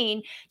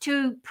campaign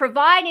to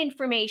provide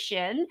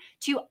information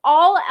to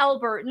all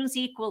Albertans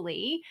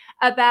equally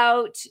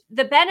about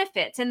the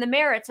benefits and the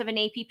merits of an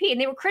APP. And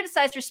they were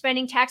criticized for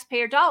spending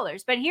taxpayer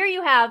dollars. But here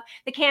you have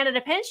the Canada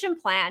Pension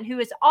Plan, who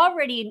is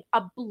already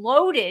a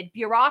bloated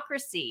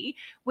bureaucracy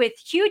with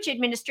huge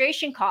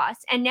administration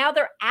costs. And now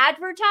they're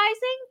advertising,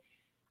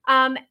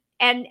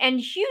 and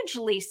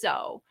hugely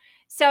so.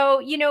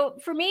 So,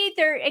 for me,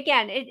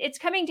 it's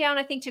coming down,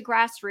 I think, to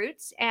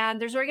grassroots.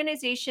 And there's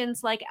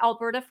organizations like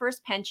Alberta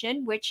First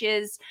Pension, which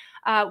is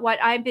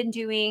what I've been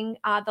doing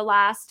the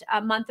last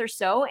month or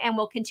so, and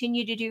will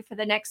continue to do for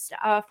the next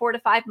 4 to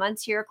 5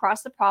 months here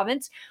across the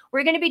province.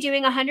 We're going to be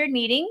doing 100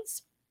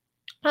 meetings.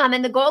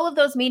 And the goal of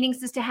those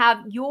meetings is to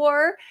have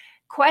your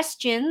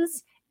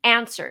questions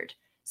answered.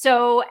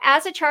 So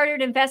as a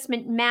chartered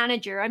investment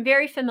manager, I'm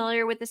very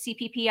familiar with the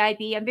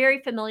CPPIB. I'm very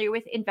familiar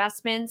with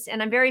investments,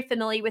 and I'm very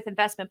familiar with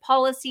investment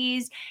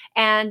policies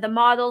and the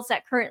models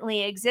that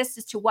currently exist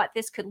as to what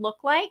this could look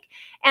like.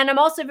 And I'm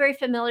also very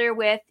familiar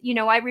with,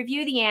 I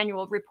review the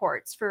annual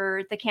reports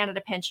for the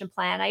Canada Pension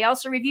Plan. I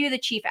also review the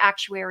chief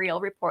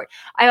actuarial report.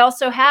 I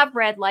also have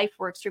read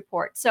LifeWorks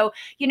reports. So,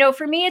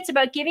 for me, it's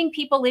about giving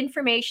people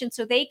information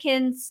so they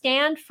can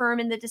stand firm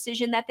in the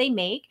decision that they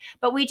make.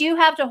 But we do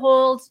have to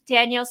hold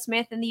Danielle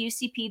Smith and the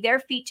UCP their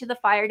feet to the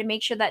fire to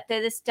make sure that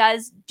this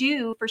does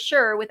for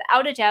sure,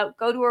 without a doubt,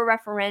 go to a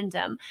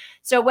referendum.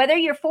 So whether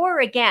you're for or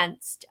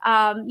against,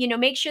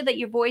 make sure that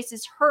your voice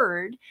is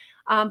heard,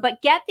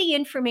 but get the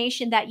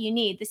information that you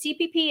need. The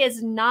CPP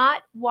is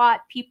not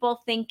what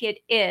people think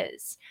it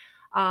is.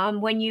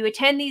 When you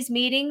attend these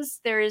meetings,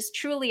 there is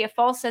truly a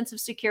false sense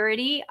of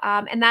security,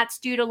 and that's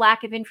due to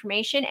lack of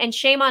information. And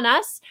shame on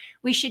us.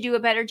 We should do a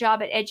better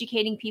job at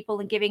educating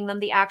people and giving them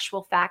the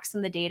actual facts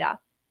and the data.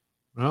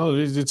 Well,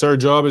 it's our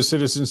job as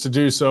citizens to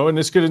do so, and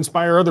this could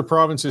inspire other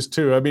provinces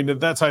too. I mean,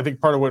 that's, I think,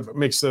 part of what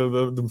makes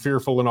them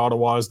fearful in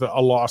Ottawa is a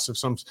loss of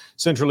some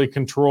centrally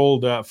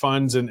controlled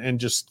funds and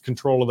just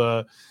control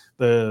of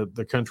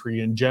the country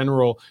in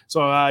general.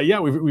 So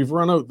we've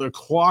run out the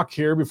clock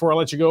here. Before I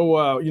let you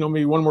go,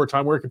 maybe one more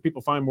time, where can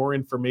people find more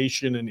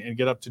information and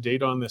get up to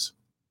date on this?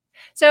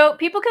 So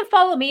people can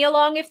follow me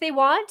along if they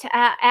want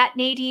at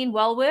Nadine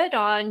Wellwood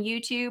on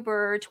YouTube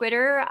or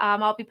Twitter.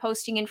 I'll be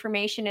posting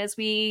information as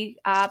we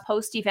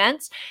post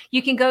events.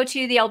 You can go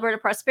to the Alberta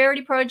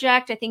Prosperity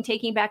Project. I think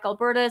Taking Back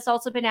Alberta has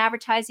also been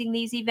advertising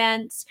these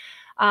events.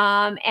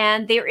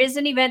 And there is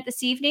an event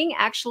this evening,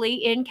 actually,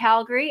 in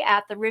Calgary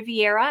at the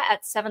Riviera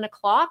at 7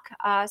 o'clock.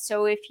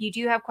 So if you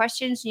do have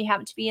questions and you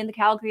happen to be in the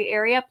Calgary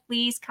area,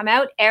 please come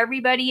out.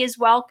 Everybody is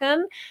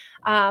welcome.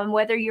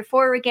 Whether you're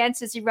for or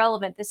against is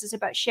irrelevant. This is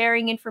about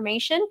sharing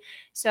information.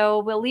 So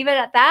we'll leave it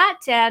at that.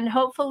 And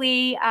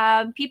hopefully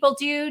people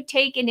do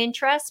take an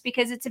interest,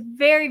 because it's a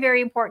very,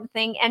 very important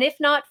thing. And if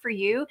not for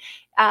you,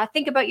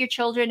 think about your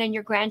children and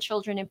your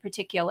grandchildren in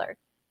particular.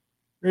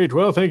 Great.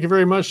 Well, thank you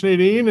very much,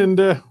 Nadine. And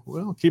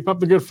keep up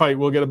the good fight.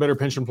 We'll get a better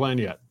pension plan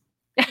yet.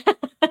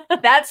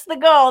 That's the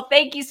goal.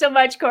 Thank you so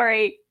much,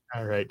 Corey.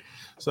 All right.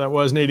 So that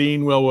was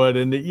Nadine Wellwood.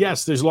 And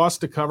yes, there's lots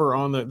to cover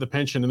on the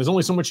pension. And there's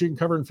only so much you can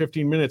cover in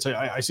 15 minutes.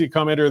 I see a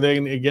commenter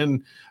then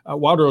again,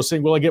 Wildrose,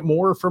 saying, will I get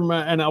more from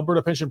an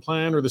Alberta pension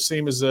plan or the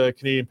same as a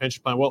Canadian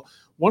pension plan? Well,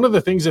 one of the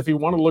things, if you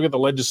want to look at the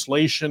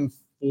legislation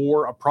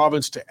for a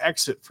province to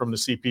exit from the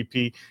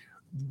CPP,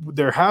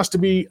 there has to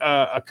be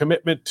a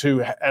commitment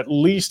to at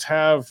least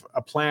have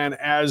a plan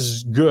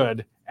as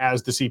good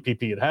as the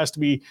CPP. It has to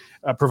be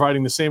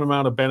providing the same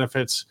amount of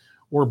benefits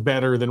or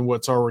better than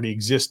what's already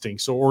existing.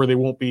 So, or they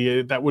won't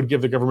be, that would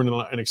give the government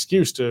an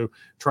excuse to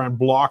try and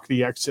block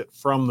the exit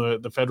from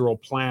the federal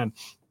plan.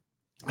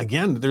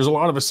 Again, there's a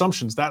lot of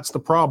assumptions. That's the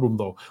problem,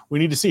 though. We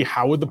need to see,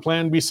 how would the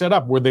plan be set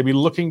up? Would they be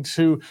looking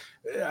to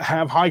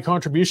have high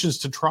contributions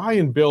to try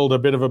and build a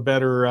bit of a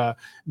better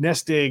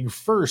nest egg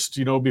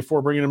first,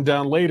 before bringing them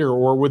down later?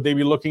 Or would they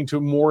be looking to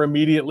more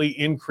immediately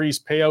increase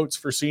payouts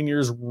for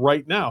seniors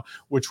right now,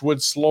 which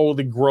would slow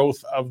the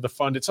growth of the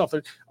fund itself?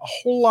 There's a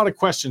whole lot of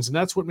questions, and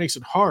that's what makes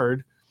it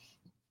hard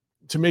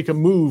to make a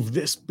move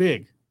this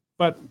big.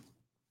 But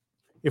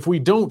if we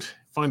don't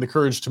find the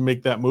courage to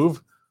make that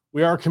move,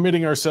 we are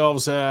committing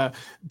ourselves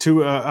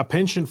to a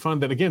pension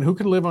fund that, again, who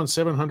can live on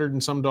 $700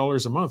 and some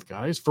a month,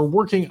 guys, for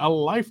working a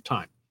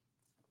lifetime?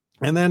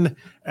 And then,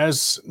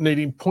 as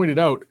Nadine pointed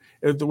out,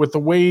 with the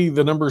way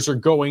the numbers are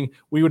going,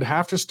 we would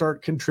have to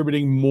start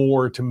contributing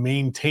more to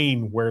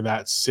maintain where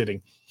that's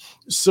sitting.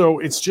 So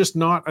it's just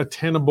not a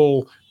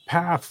tenable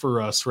path for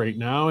us right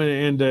now.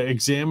 And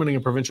examining a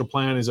provincial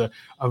plan is a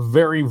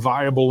very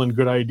viable and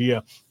good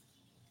idea.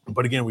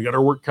 But again, we got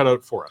our work cut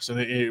out for us,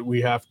 and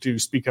we have to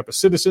speak up as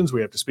citizens. We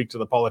have to speak to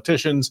the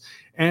politicians,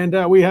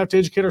 and we have to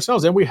educate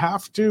ourselves, and we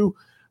have to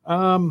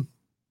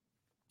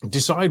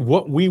decide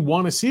what we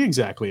want to see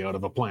exactly out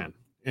of a plan,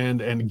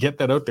 and get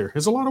that out there.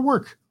 It's a lot of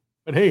work,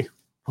 but hey,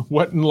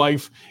 what in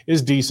life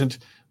is decent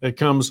that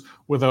comes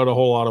without a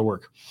whole lot of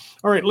work?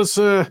 All right, let's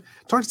talk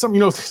to something,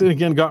 that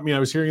again got me. I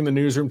was hearing in the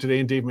newsroom today,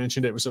 and Dave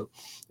mentioned it was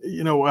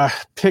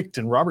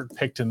Pickton, Robert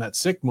Pickton, that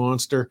sick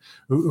monster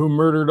who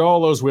murdered all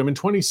those women,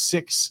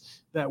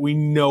 26 that we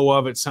know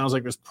of. It sounds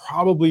like there's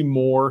probably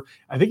more.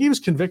 I think he was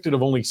convicted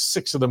of only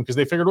 6 of them, because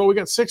they figured, well, we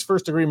got 6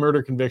 first-degree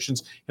murder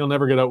convictions. He'll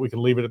never get out. We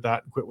can leave it at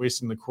that and quit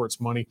wasting the court's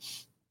money.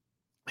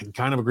 I can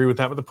kind of agree with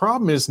that. But the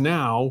problem is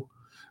now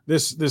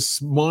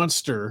this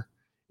monster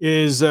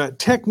is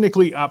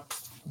technically up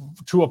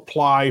to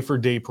apply for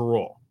day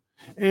parole.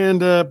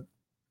 And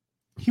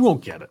he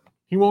won't get it.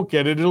 He won't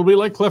get it. It'll be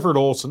like Clifford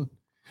Olson.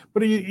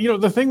 But,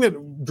 the thing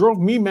that drove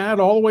me mad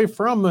all the way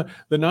from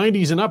the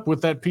 90s and up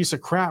with that piece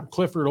of crap,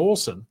 Clifford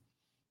Olson,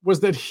 was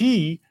that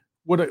he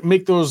would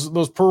make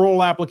those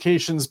parole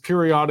applications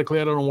periodically.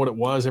 I don't know what it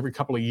was, every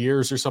couple of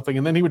years or something.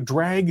 And then he would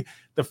drag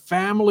the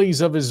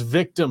families of his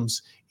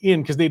victims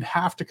in, because they'd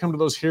have to come to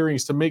those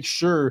hearings to make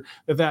sure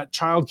that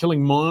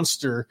child-killing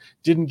monster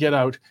didn't get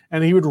out.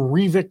 And he would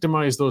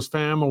re-victimize those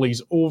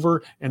families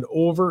over and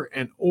over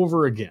and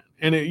over again.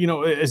 And,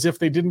 as if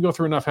they didn't go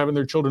through enough having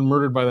their children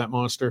murdered by that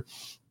monster,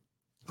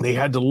 they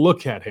had to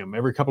look at him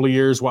every couple of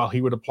years while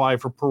he would apply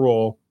for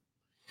parole.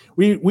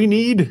 We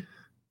need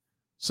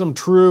some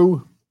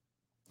true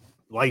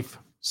life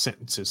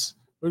sentences.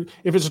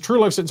 If it's a true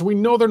life sentence, we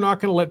know they're not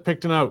going to let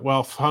Pickton out.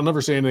 Well, I'll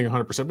never say anything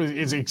 100%, but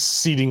it's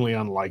exceedingly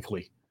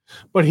unlikely.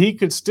 But he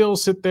could still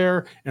sit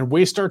there and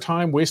waste our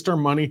time, waste our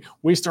money,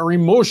 waste our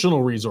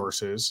emotional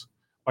resources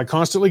by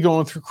constantly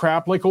going through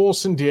crap like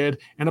Olson did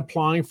and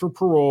applying for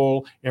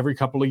parole every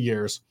couple of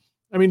years.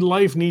 I mean,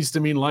 life needs to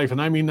mean life. And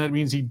I mean, that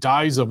means he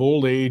dies of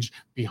old age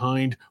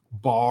behind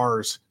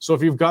bars. So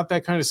if you've got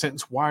that kind of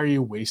sentence, why are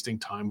you wasting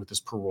time with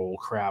this parole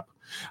crap?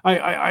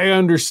 I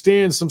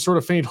understand some sort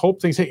of faint hope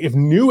things. Hey, if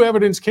new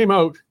evidence came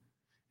out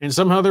and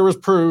somehow there was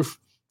proof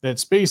that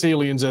space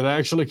aliens had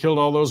actually killed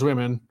all those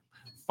women,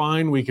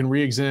 fine, we can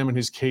re-examine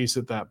his case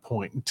at that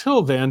point.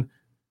 Until then,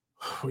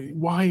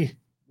 why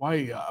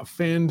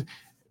offend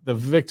the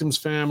victims'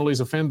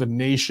 families, offend the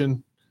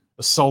nation,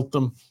 assault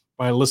them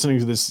by listening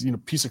to this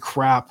piece of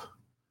crap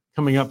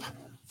coming up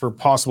for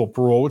possible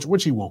parole,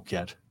 which he won't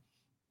get.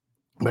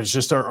 But it's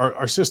just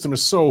our system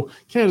is so,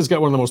 Canada's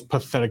got one of the most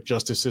pathetic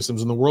justice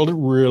systems in the world. It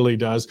really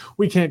does.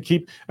 We can't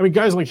keep, I mean,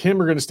 guys like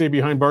him are going to stay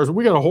behind bars. But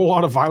we got a whole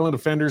lot of violent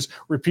offenders,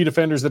 repeat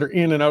offenders that are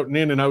in and out and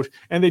in and out.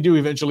 And they do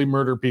eventually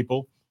murder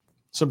people,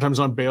 sometimes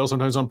on bail,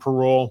 sometimes on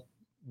parole.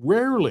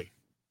 Rarely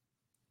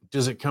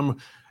does it come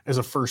as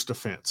a first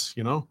offense,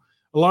 you know?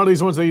 A lot of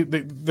these ones,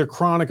 they're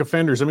chronic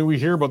offenders. I mean, we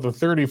hear about the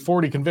 30,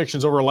 40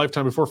 convictions over a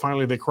lifetime before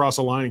finally they cross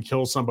a line and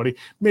kill somebody.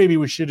 Maybe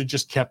we should have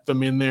just kept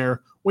them in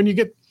there. When you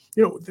get,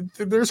 you know,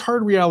 there's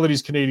hard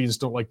realities Canadians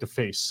don't like to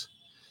face.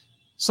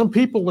 Some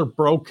people are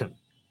broken.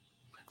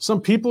 Some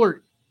people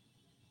are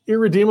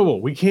irredeemable.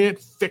 We can't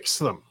fix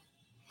them.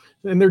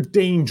 And they're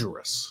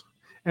dangerous.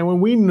 And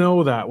when we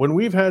know that, when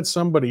we've had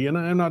somebody, and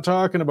I'm not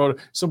talking about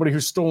somebody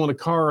who's stolen a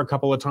car a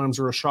couple of times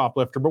or a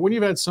shoplifter, but when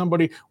you've had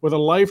somebody with a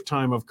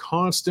lifetime of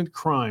constant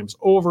crimes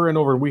over and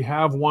over, we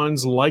have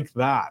ones like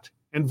that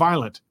and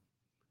violent.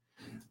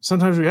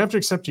 Sometimes we have to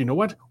accept, you know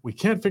what? We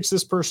can't fix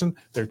this person.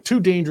 They're too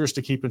dangerous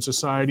to keep in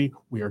society.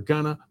 We are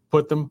going to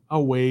put them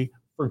away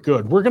for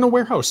good. We're going to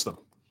warehouse them.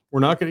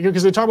 We're not going to,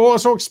 because they talk about, oh,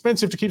 it's so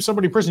expensive to keep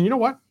somebody in prison. You know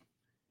what?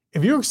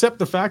 If you accept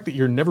the fact that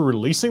you're never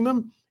releasing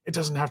them, it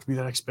doesn't have to be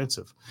that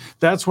expensive.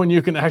 That's when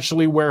you can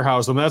actually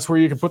warehouse them. That's where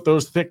you can put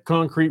those thick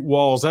concrete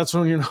walls. That's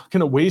when you're not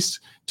going to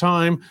waste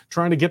time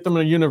trying to get them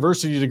a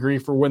university degree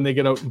for when they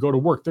get out and go to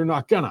work. They're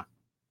not gonna.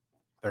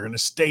 They're going to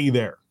stay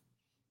there.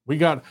 We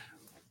got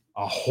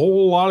a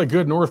whole lot of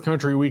good North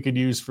Country we could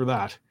use for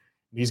that.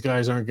 These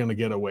guys aren't going to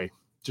get away.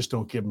 Just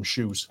don't give them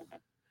shoes.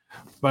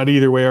 But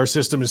either way, our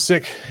system is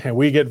sick and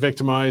we get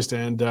victimized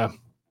and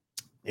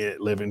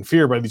live in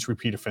fear by these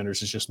repeat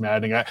offenders. It's just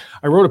maddening.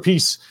 I wrote a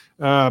piece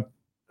a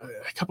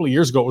couple of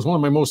years ago. It was one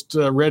of my most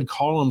read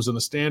columns in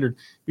the Standard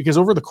because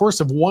over the course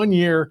of 1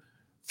 year,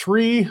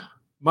 3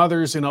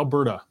 mothers in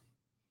Alberta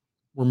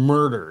were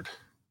murdered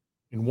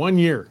in 1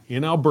 year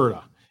in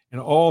Alberta. And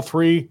all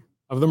 3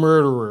 of the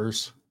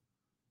murderers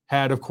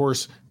had, of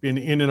course, been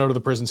in and out of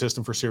the prison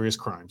system for serious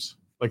crimes.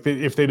 Like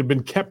if they'd have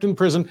been kept in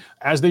prison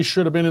as they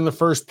should have been in the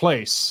first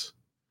place,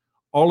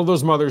 all of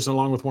those mothers,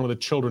 along with one of the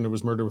children who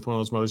was murdered with one of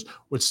those mothers,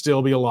 would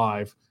still be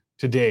alive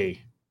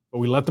today. But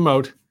we let them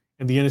out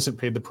and the innocent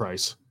paid the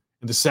price.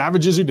 And the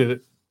savages who did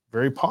it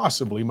very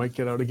possibly might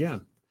get out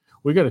again.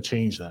 We got to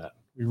change that.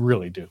 We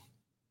really do.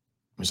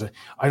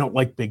 I don't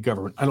like big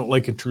government. I don't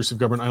like intrusive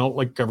government. I don't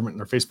like government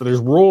in our face, but there's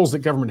roles that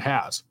government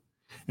has.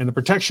 And the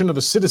protection of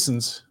the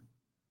citizens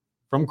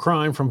from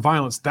crime, from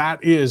violence,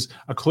 that is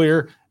a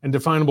clear and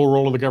definable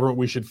role of the government.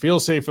 We should feel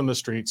safe in the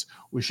streets.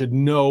 We should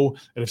know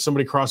that if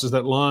somebody crosses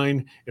that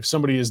line, if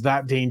somebody is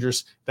that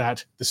dangerous,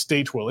 that the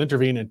state will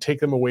intervene and take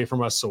them away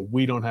from us so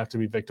we don't have to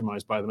be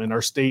victimized by them. And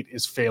our state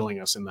is failing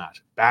us in that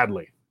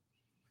badly,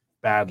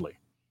 badly.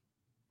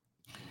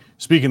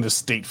 Speaking of the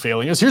state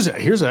failing us,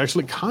 here's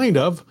actually kind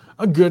of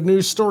a good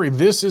news story.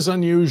 This is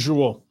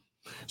unusual.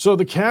 So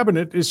the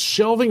cabinet is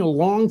shelving a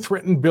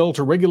long-threatened bill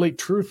to regulate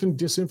truth and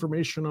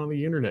disinformation on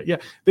the internet. Yeah,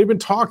 they've been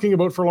talking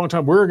about for a long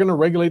time, we're going to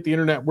regulate the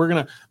internet. We're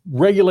going to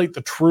regulate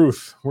the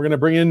truth. We're going to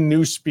bring in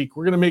newspeak.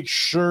 We're going to make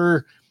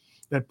sure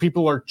that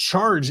people are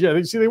charged. Yeah,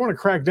 they want to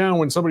crack down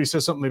when somebody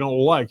says something they don't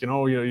like.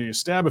 You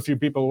stab a few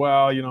people,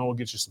 well, we'll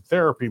get you some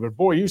therapy. But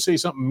boy, you say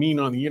something mean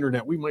on the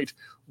internet, we might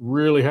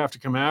really have to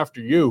come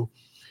after you.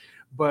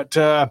 But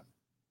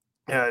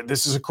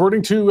this is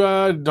according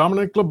to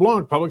Dominic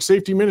LeBlanc, public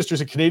safety minister.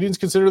 So Canadians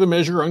consider the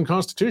measure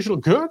unconstitutional.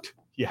 Good.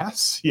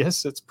 Yes,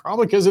 it's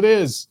probably because it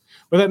is.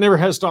 But that never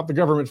has stopped the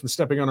government from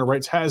stepping on our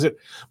rights, has it?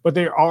 But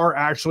they are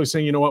actually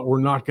saying, you know what, we're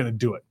not going to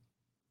do it.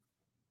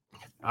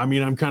 I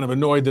mean, I'm kind of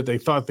annoyed that they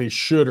thought they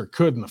should or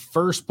could in the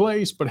first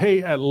place. But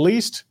hey, at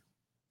least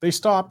they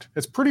stopped.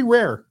 It's pretty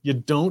rare. You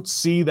don't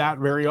see that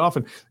very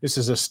often. This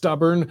is a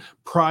stubborn,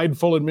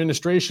 prideful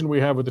administration we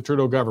have with the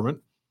Trudeau government.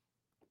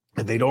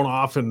 And they don't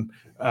often,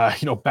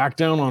 back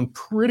down on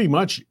pretty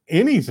much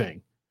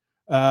anything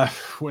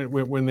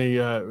when they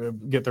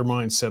get their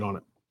minds set on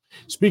it.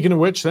 Speaking of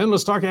which, then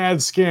let's talk ad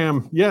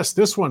scam. Yes,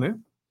 this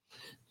one.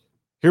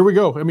 Here we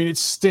go. I mean, it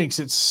stinks.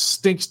 It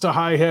stinks to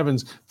high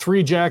heavens.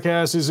 3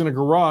 jackasses in a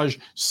garage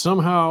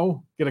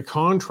somehow get a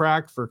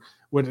contract for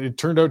what it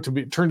turned into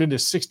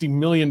 $60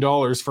 million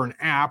for an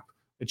app.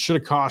 It should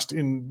have cost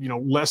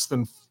less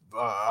than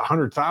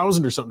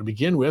 $100,000 or something to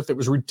begin with. It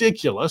was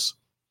ridiculous.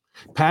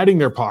 Padding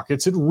their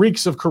pockets. It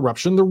reeks of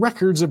corruption. The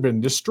records have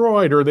been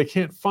destroyed or they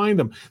can't find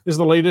them. This is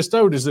the latest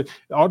out. Is the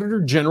Auditor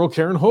General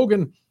Karen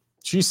Hogan.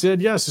 She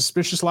said,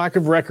 suspicious lack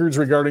of records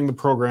regarding the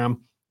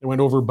program. It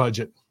went over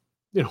budget,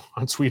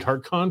 on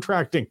sweetheart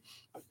contracting.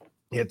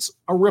 It's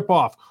a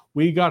ripoff.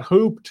 We got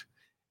hooped.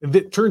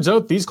 It turns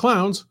out these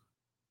clowns,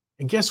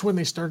 and guess when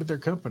they started their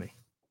company?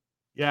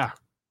 Yeah.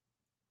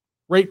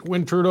 Right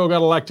when Trudeau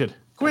got elected.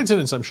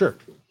 Coincidence, I'm sure.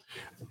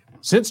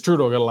 Since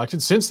Trudeau got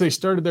elected, since they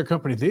started their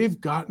company, they've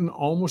gotten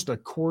almost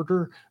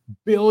 $250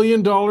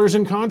 million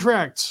in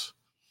contracts.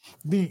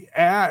 The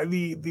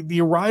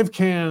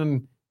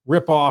ArriveCan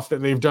ripoff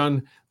that they've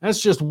done.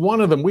 That's just one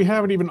of them. We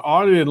haven't even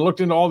audited and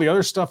looked into all the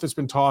other stuff that's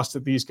been tossed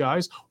at these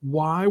guys.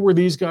 Why were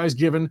these guys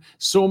given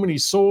so many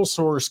sole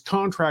source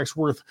contracts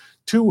worth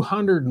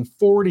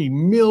 $240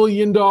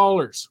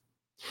 million?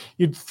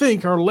 You'd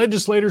think our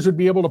legislators would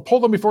be able to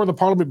pull them before the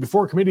parliament,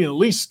 before committee, and at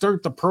least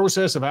start the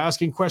process of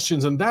asking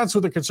questions. And that's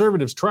what the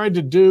Conservatives tried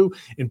to do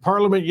in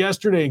parliament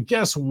yesterday. And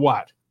guess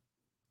what?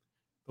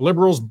 The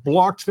Liberals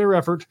blocked their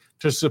effort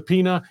to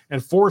subpoena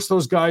and force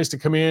those guys to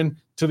come in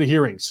to the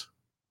hearings.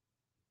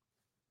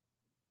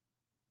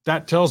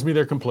 That tells me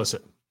they're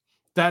complicit.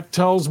 That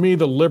tells me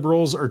the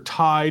Liberals are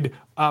tied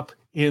up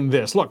in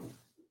this. Look,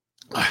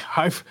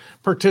 I've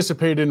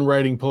participated in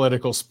writing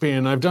political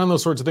spin. I've done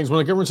those sorts of things when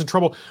the government's in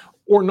trouble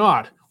or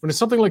not. When it's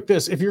something like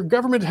this, if your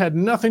government had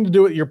nothing to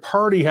do with it, your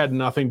party had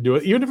nothing to do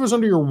with it, even if it was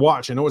under your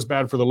watch, I know it's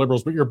bad for the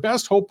Liberals, but your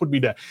best hope would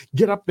be to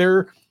get up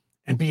there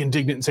and be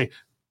indignant and say,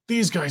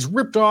 these guys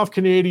ripped off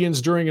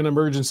Canadians during an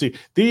emergency.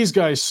 These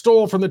guys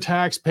stole from the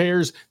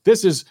taxpayers.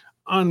 This is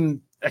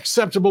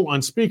unacceptable,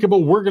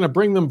 unspeakable. We're going to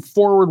bring them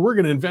forward. We're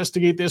going to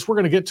investigate this. We're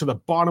going to get to the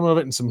bottom of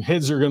it, and some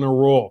heads are going to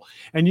roll.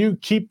 And you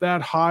keep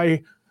that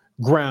high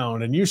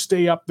ground, and you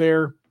stay up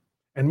there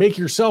and make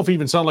yourself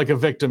even sound like a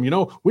victim. You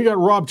know, we got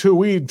robbed too.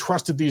 We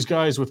trusted these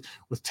guys with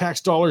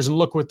tax dollars, and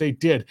look what they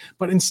did.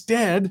 But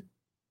instead,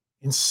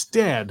 and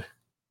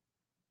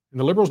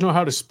the Liberals know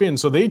how to spin,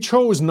 so they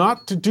chose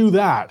not to do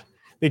that.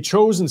 They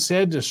chose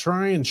instead to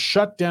try and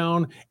shut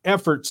down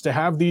efforts to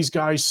have these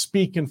guys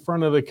speak in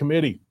front of the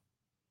committee.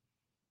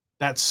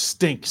 That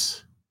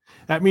stinks.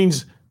 That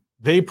means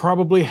they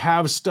probably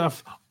have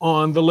stuff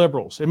on the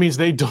Liberals. It means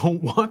they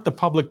don't want the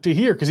public to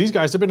hear because these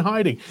guys have been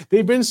hiding.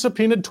 They've been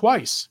subpoenaed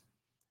twice,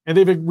 and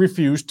they've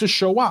refused to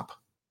show up.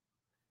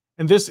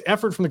 And this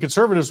effort from the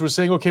Conservatives was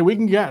saying, okay, we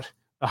can get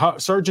a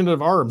sergeant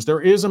of arms.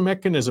 There is a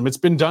mechanism. It's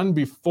been done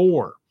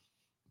before.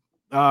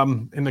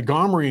 In the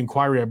Gomery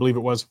inquiry, I believe it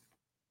was,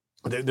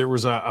 there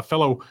was a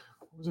fellow,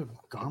 was it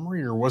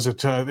Gomery or was it,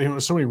 there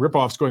was so many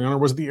ripoffs going on, or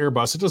was it the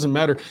Airbus? It doesn't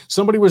matter.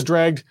 Somebody was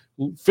dragged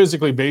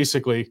physically,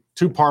 basically,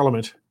 to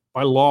Parliament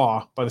by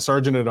law, by the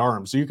Sergeant at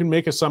Arms. So you can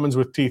make a summons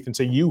with teeth and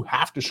say, you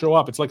have to show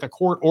up. It's like a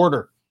court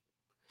order.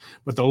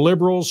 But the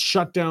Liberals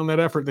shut down that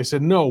effort. They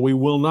said, no, we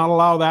will not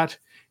allow that.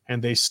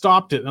 And they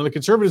stopped it. Now the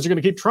Conservatives are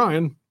going to keep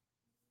trying,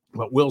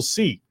 but we'll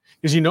see.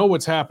 Because you know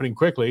what's happening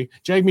quickly.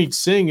 Jagmeet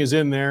Singh is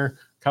in there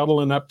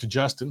cuddling up to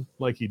Justin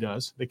like he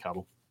does. They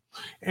cuddle.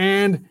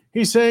 And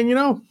he's saying, you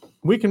know,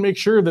 we can make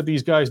sure that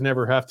these guys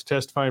never have to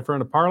testify in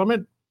front of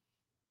Parliament.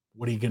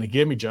 What are you going to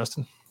give me,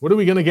 Justin? What are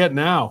we going to get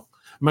now?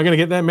 Am I going to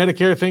get that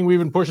Medicare thing we've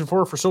been pushing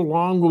for so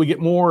long? Will we get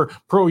more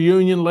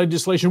pro-union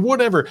legislation?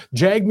 Whatever.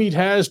 Jagmeet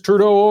has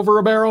Trudeau over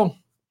a barrel,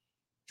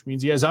 which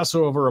means he has us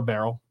over a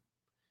barrel.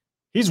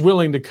 He's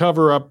willing to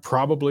cover up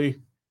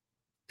probably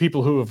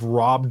people who have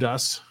robbed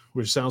us,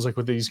 which sounds like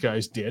what these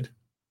guys did.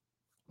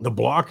 The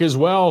Bloc as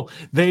well,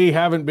 they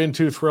haven't been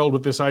too thrilled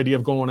with this idea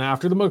of going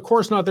after them. Of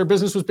course not. Their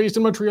business was based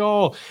in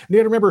Montreal. And you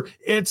got to remember,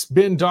 it's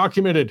been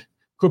documented.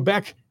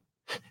 Quebec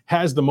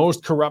has the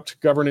most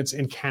corrupt governance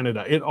in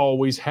Canada. It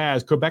always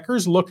has.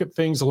 Quebecers look at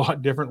things a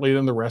lot differently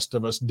than the rest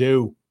of us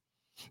do.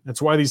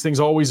 That's why these things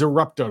always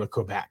erupt out of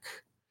Quebec.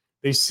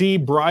 They see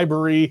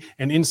bribery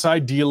and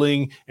inside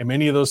dealing and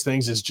many of those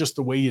things as just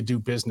the way you do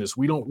business.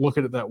 We don't look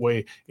at it that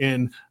way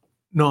in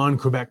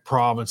non-Quebec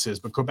provinces,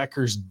 but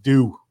Quebecers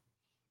do.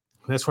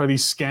 That's why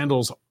these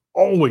scandals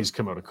always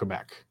come out of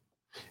Quebec.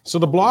 So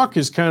the Bloc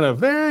is kind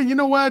of, you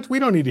know what? We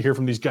don't need to hear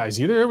from these guys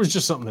either. It was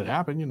just something that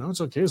happened. You know,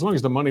 it's okay. As long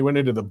as the money went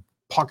into the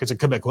pockets of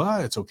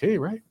Quebecois, it's okay,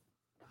 right?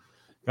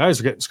 Guys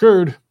are getting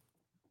screwed.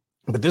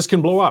 But this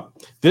can blow up.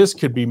 This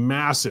could be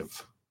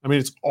massive. I mean,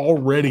 it's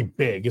already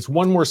big. It's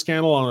one more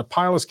scandal on a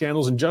pile of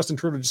scandals, and Justin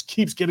Trudeau just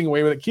keeps getting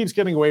away with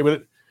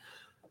it,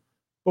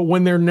 But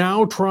when they're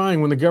now trying,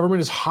 when the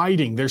government is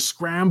hiding, they're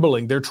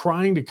scrambling, they're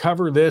trying to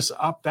cover this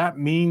up, that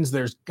means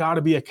there's got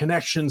to be a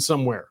connection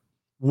somewhere.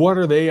 What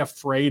are they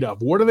afraid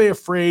of? What are they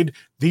afraid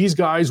these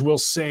guys will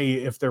say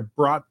if they're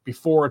brought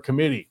before a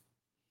committee?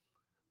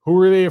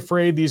 Who are they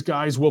afraid these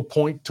guys will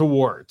point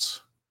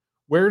towards?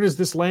 Where does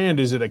this land?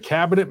 Is it a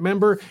cabinet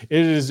member?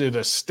 Is it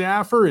a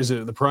staffer? Is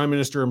it the prime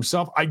minister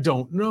himself? I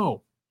don't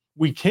know.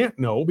 We can't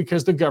know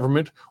because the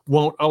government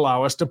won't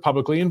allow us to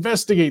publicly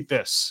investigate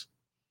this.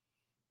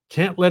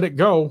 Can't let it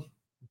go.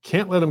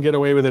 Can't let them get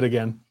away with it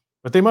again.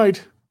 But they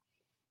might.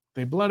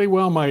 They bloody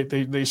well might.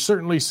 They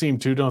certainly seem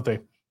to, don't they?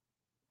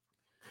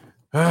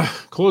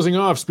 Closing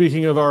off,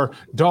 speaking of our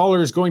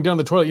dollars going down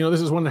the toilet, you know, this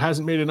is one that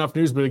hasn't made enough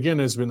news, but again,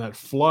 it's been that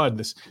flood,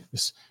 this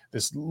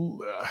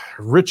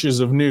riches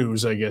of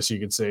news, I guess you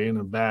could say, in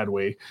a bad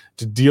way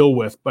to deal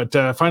with. But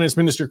Finance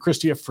Minister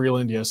Chrystia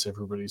Freeland, yes,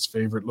 everybody's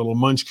favorite little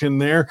munchkin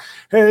there,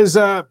 has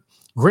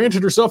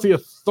granted herself the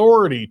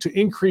authority to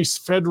increase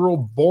federal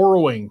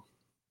borrowing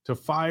to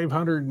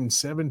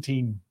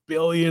 $517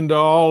 billion.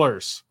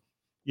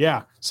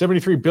 Yeah,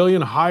 $73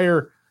 billion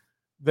higher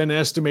than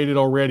estimated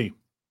already.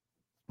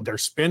 They're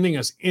spending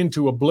us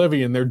into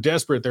oblivion. They're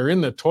desperate. They're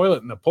in the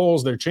toilet in the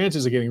polls. Their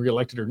chances of getting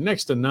reelected are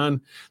next to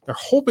none. They're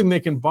hoping they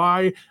can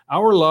buy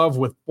our love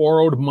with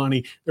borrowed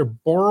money. They're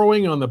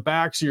borrowing on the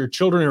backs of your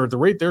children, or at the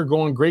rate they're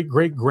going,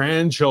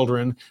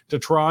 great-great-grandchildren, to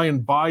try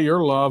and buy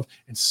your love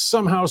and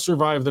somehow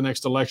survive the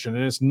next election.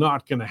 And it's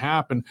not going to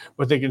happen,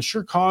 but they can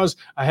sure cause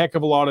a heck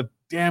of a lot of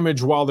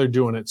damage while they're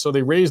doing it. So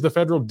they raised the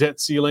federal debt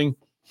ceiling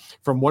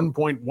from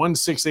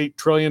 $1.168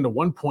 trillion to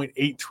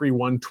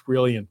 $1.831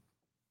 trillion.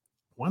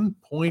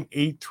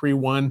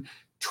 $1.831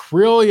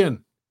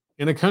 trillion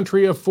in a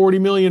country of 40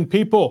 million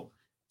people.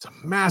 It's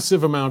a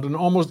massive amount, an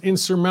almost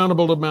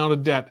insurmountable amount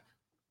of debt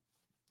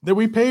that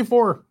we pay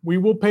for. We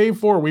will pay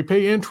for. We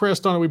pay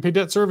interest on it. We pay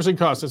debt servicing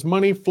costs. It's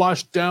money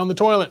flushed down the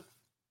toilet.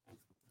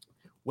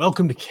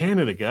 Welcome to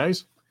Canada,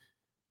 guys.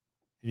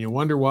 And you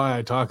wonder why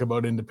I talk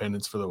about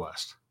independence for the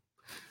West.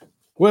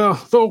 Well,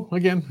 though,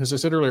 again, as I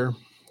said earlier,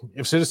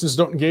 if citizens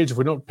don't engage, if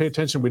we don't pay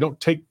attention, we don't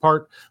take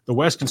part, the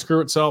West can screw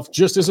itself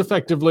just as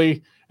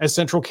effectively as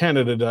Central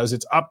Canada does.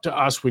 It's up to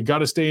us. We got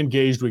to stay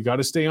engaged. We got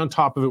to stay on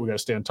top of it. We got to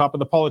stay on top of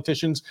the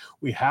politicians.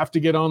 We have to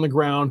get on the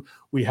ground.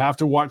 We have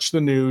to watch the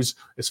news.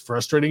 As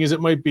frustrating as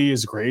it might be,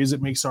 as gray as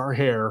it makes our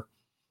hair,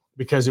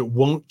 because it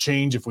won't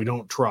change if we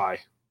don't try.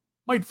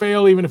 Might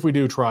fail even if we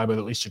do try, but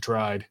at least you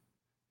tried.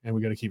 And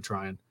we got to keep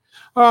trying.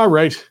 All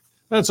right.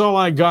 That's all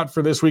I got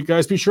for this week,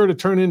 guys. Be sure to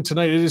turn in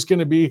tonight. It is going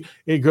to be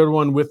a good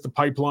one with the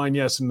pipeline,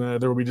 yes, and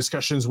there will be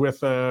discussions with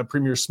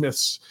Premier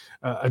Smith's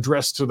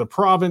address to the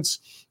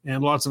province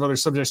and lots of other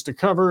subjects to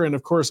cover. And,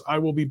 of course, I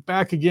will be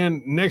back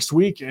again next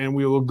week, and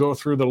we will go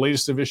through the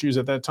latest of issues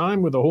at that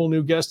time with a whole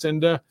new guest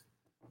and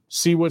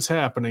see what's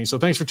happening. So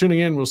thanks for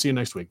tuning in. We'll see you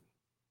next week.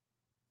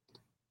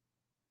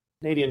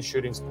 Canadian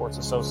Shooting Sports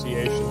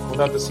Association.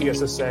 Without the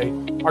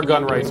CSSA, our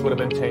gun rights would have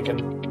been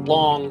taken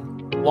long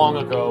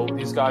ago.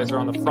 These guys are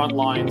on the front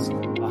lines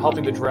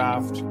helping to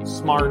draft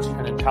smart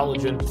and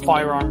intelligent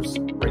firearms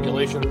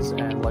regulations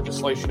and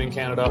legislation in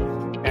Canada,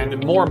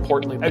 and more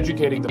importantly,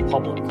 educating the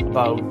public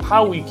about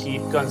how we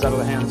keep guns out of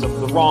the hands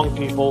of the wrong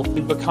people.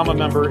 To become a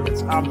member,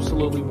 it's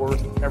absolutely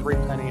worth every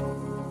penny.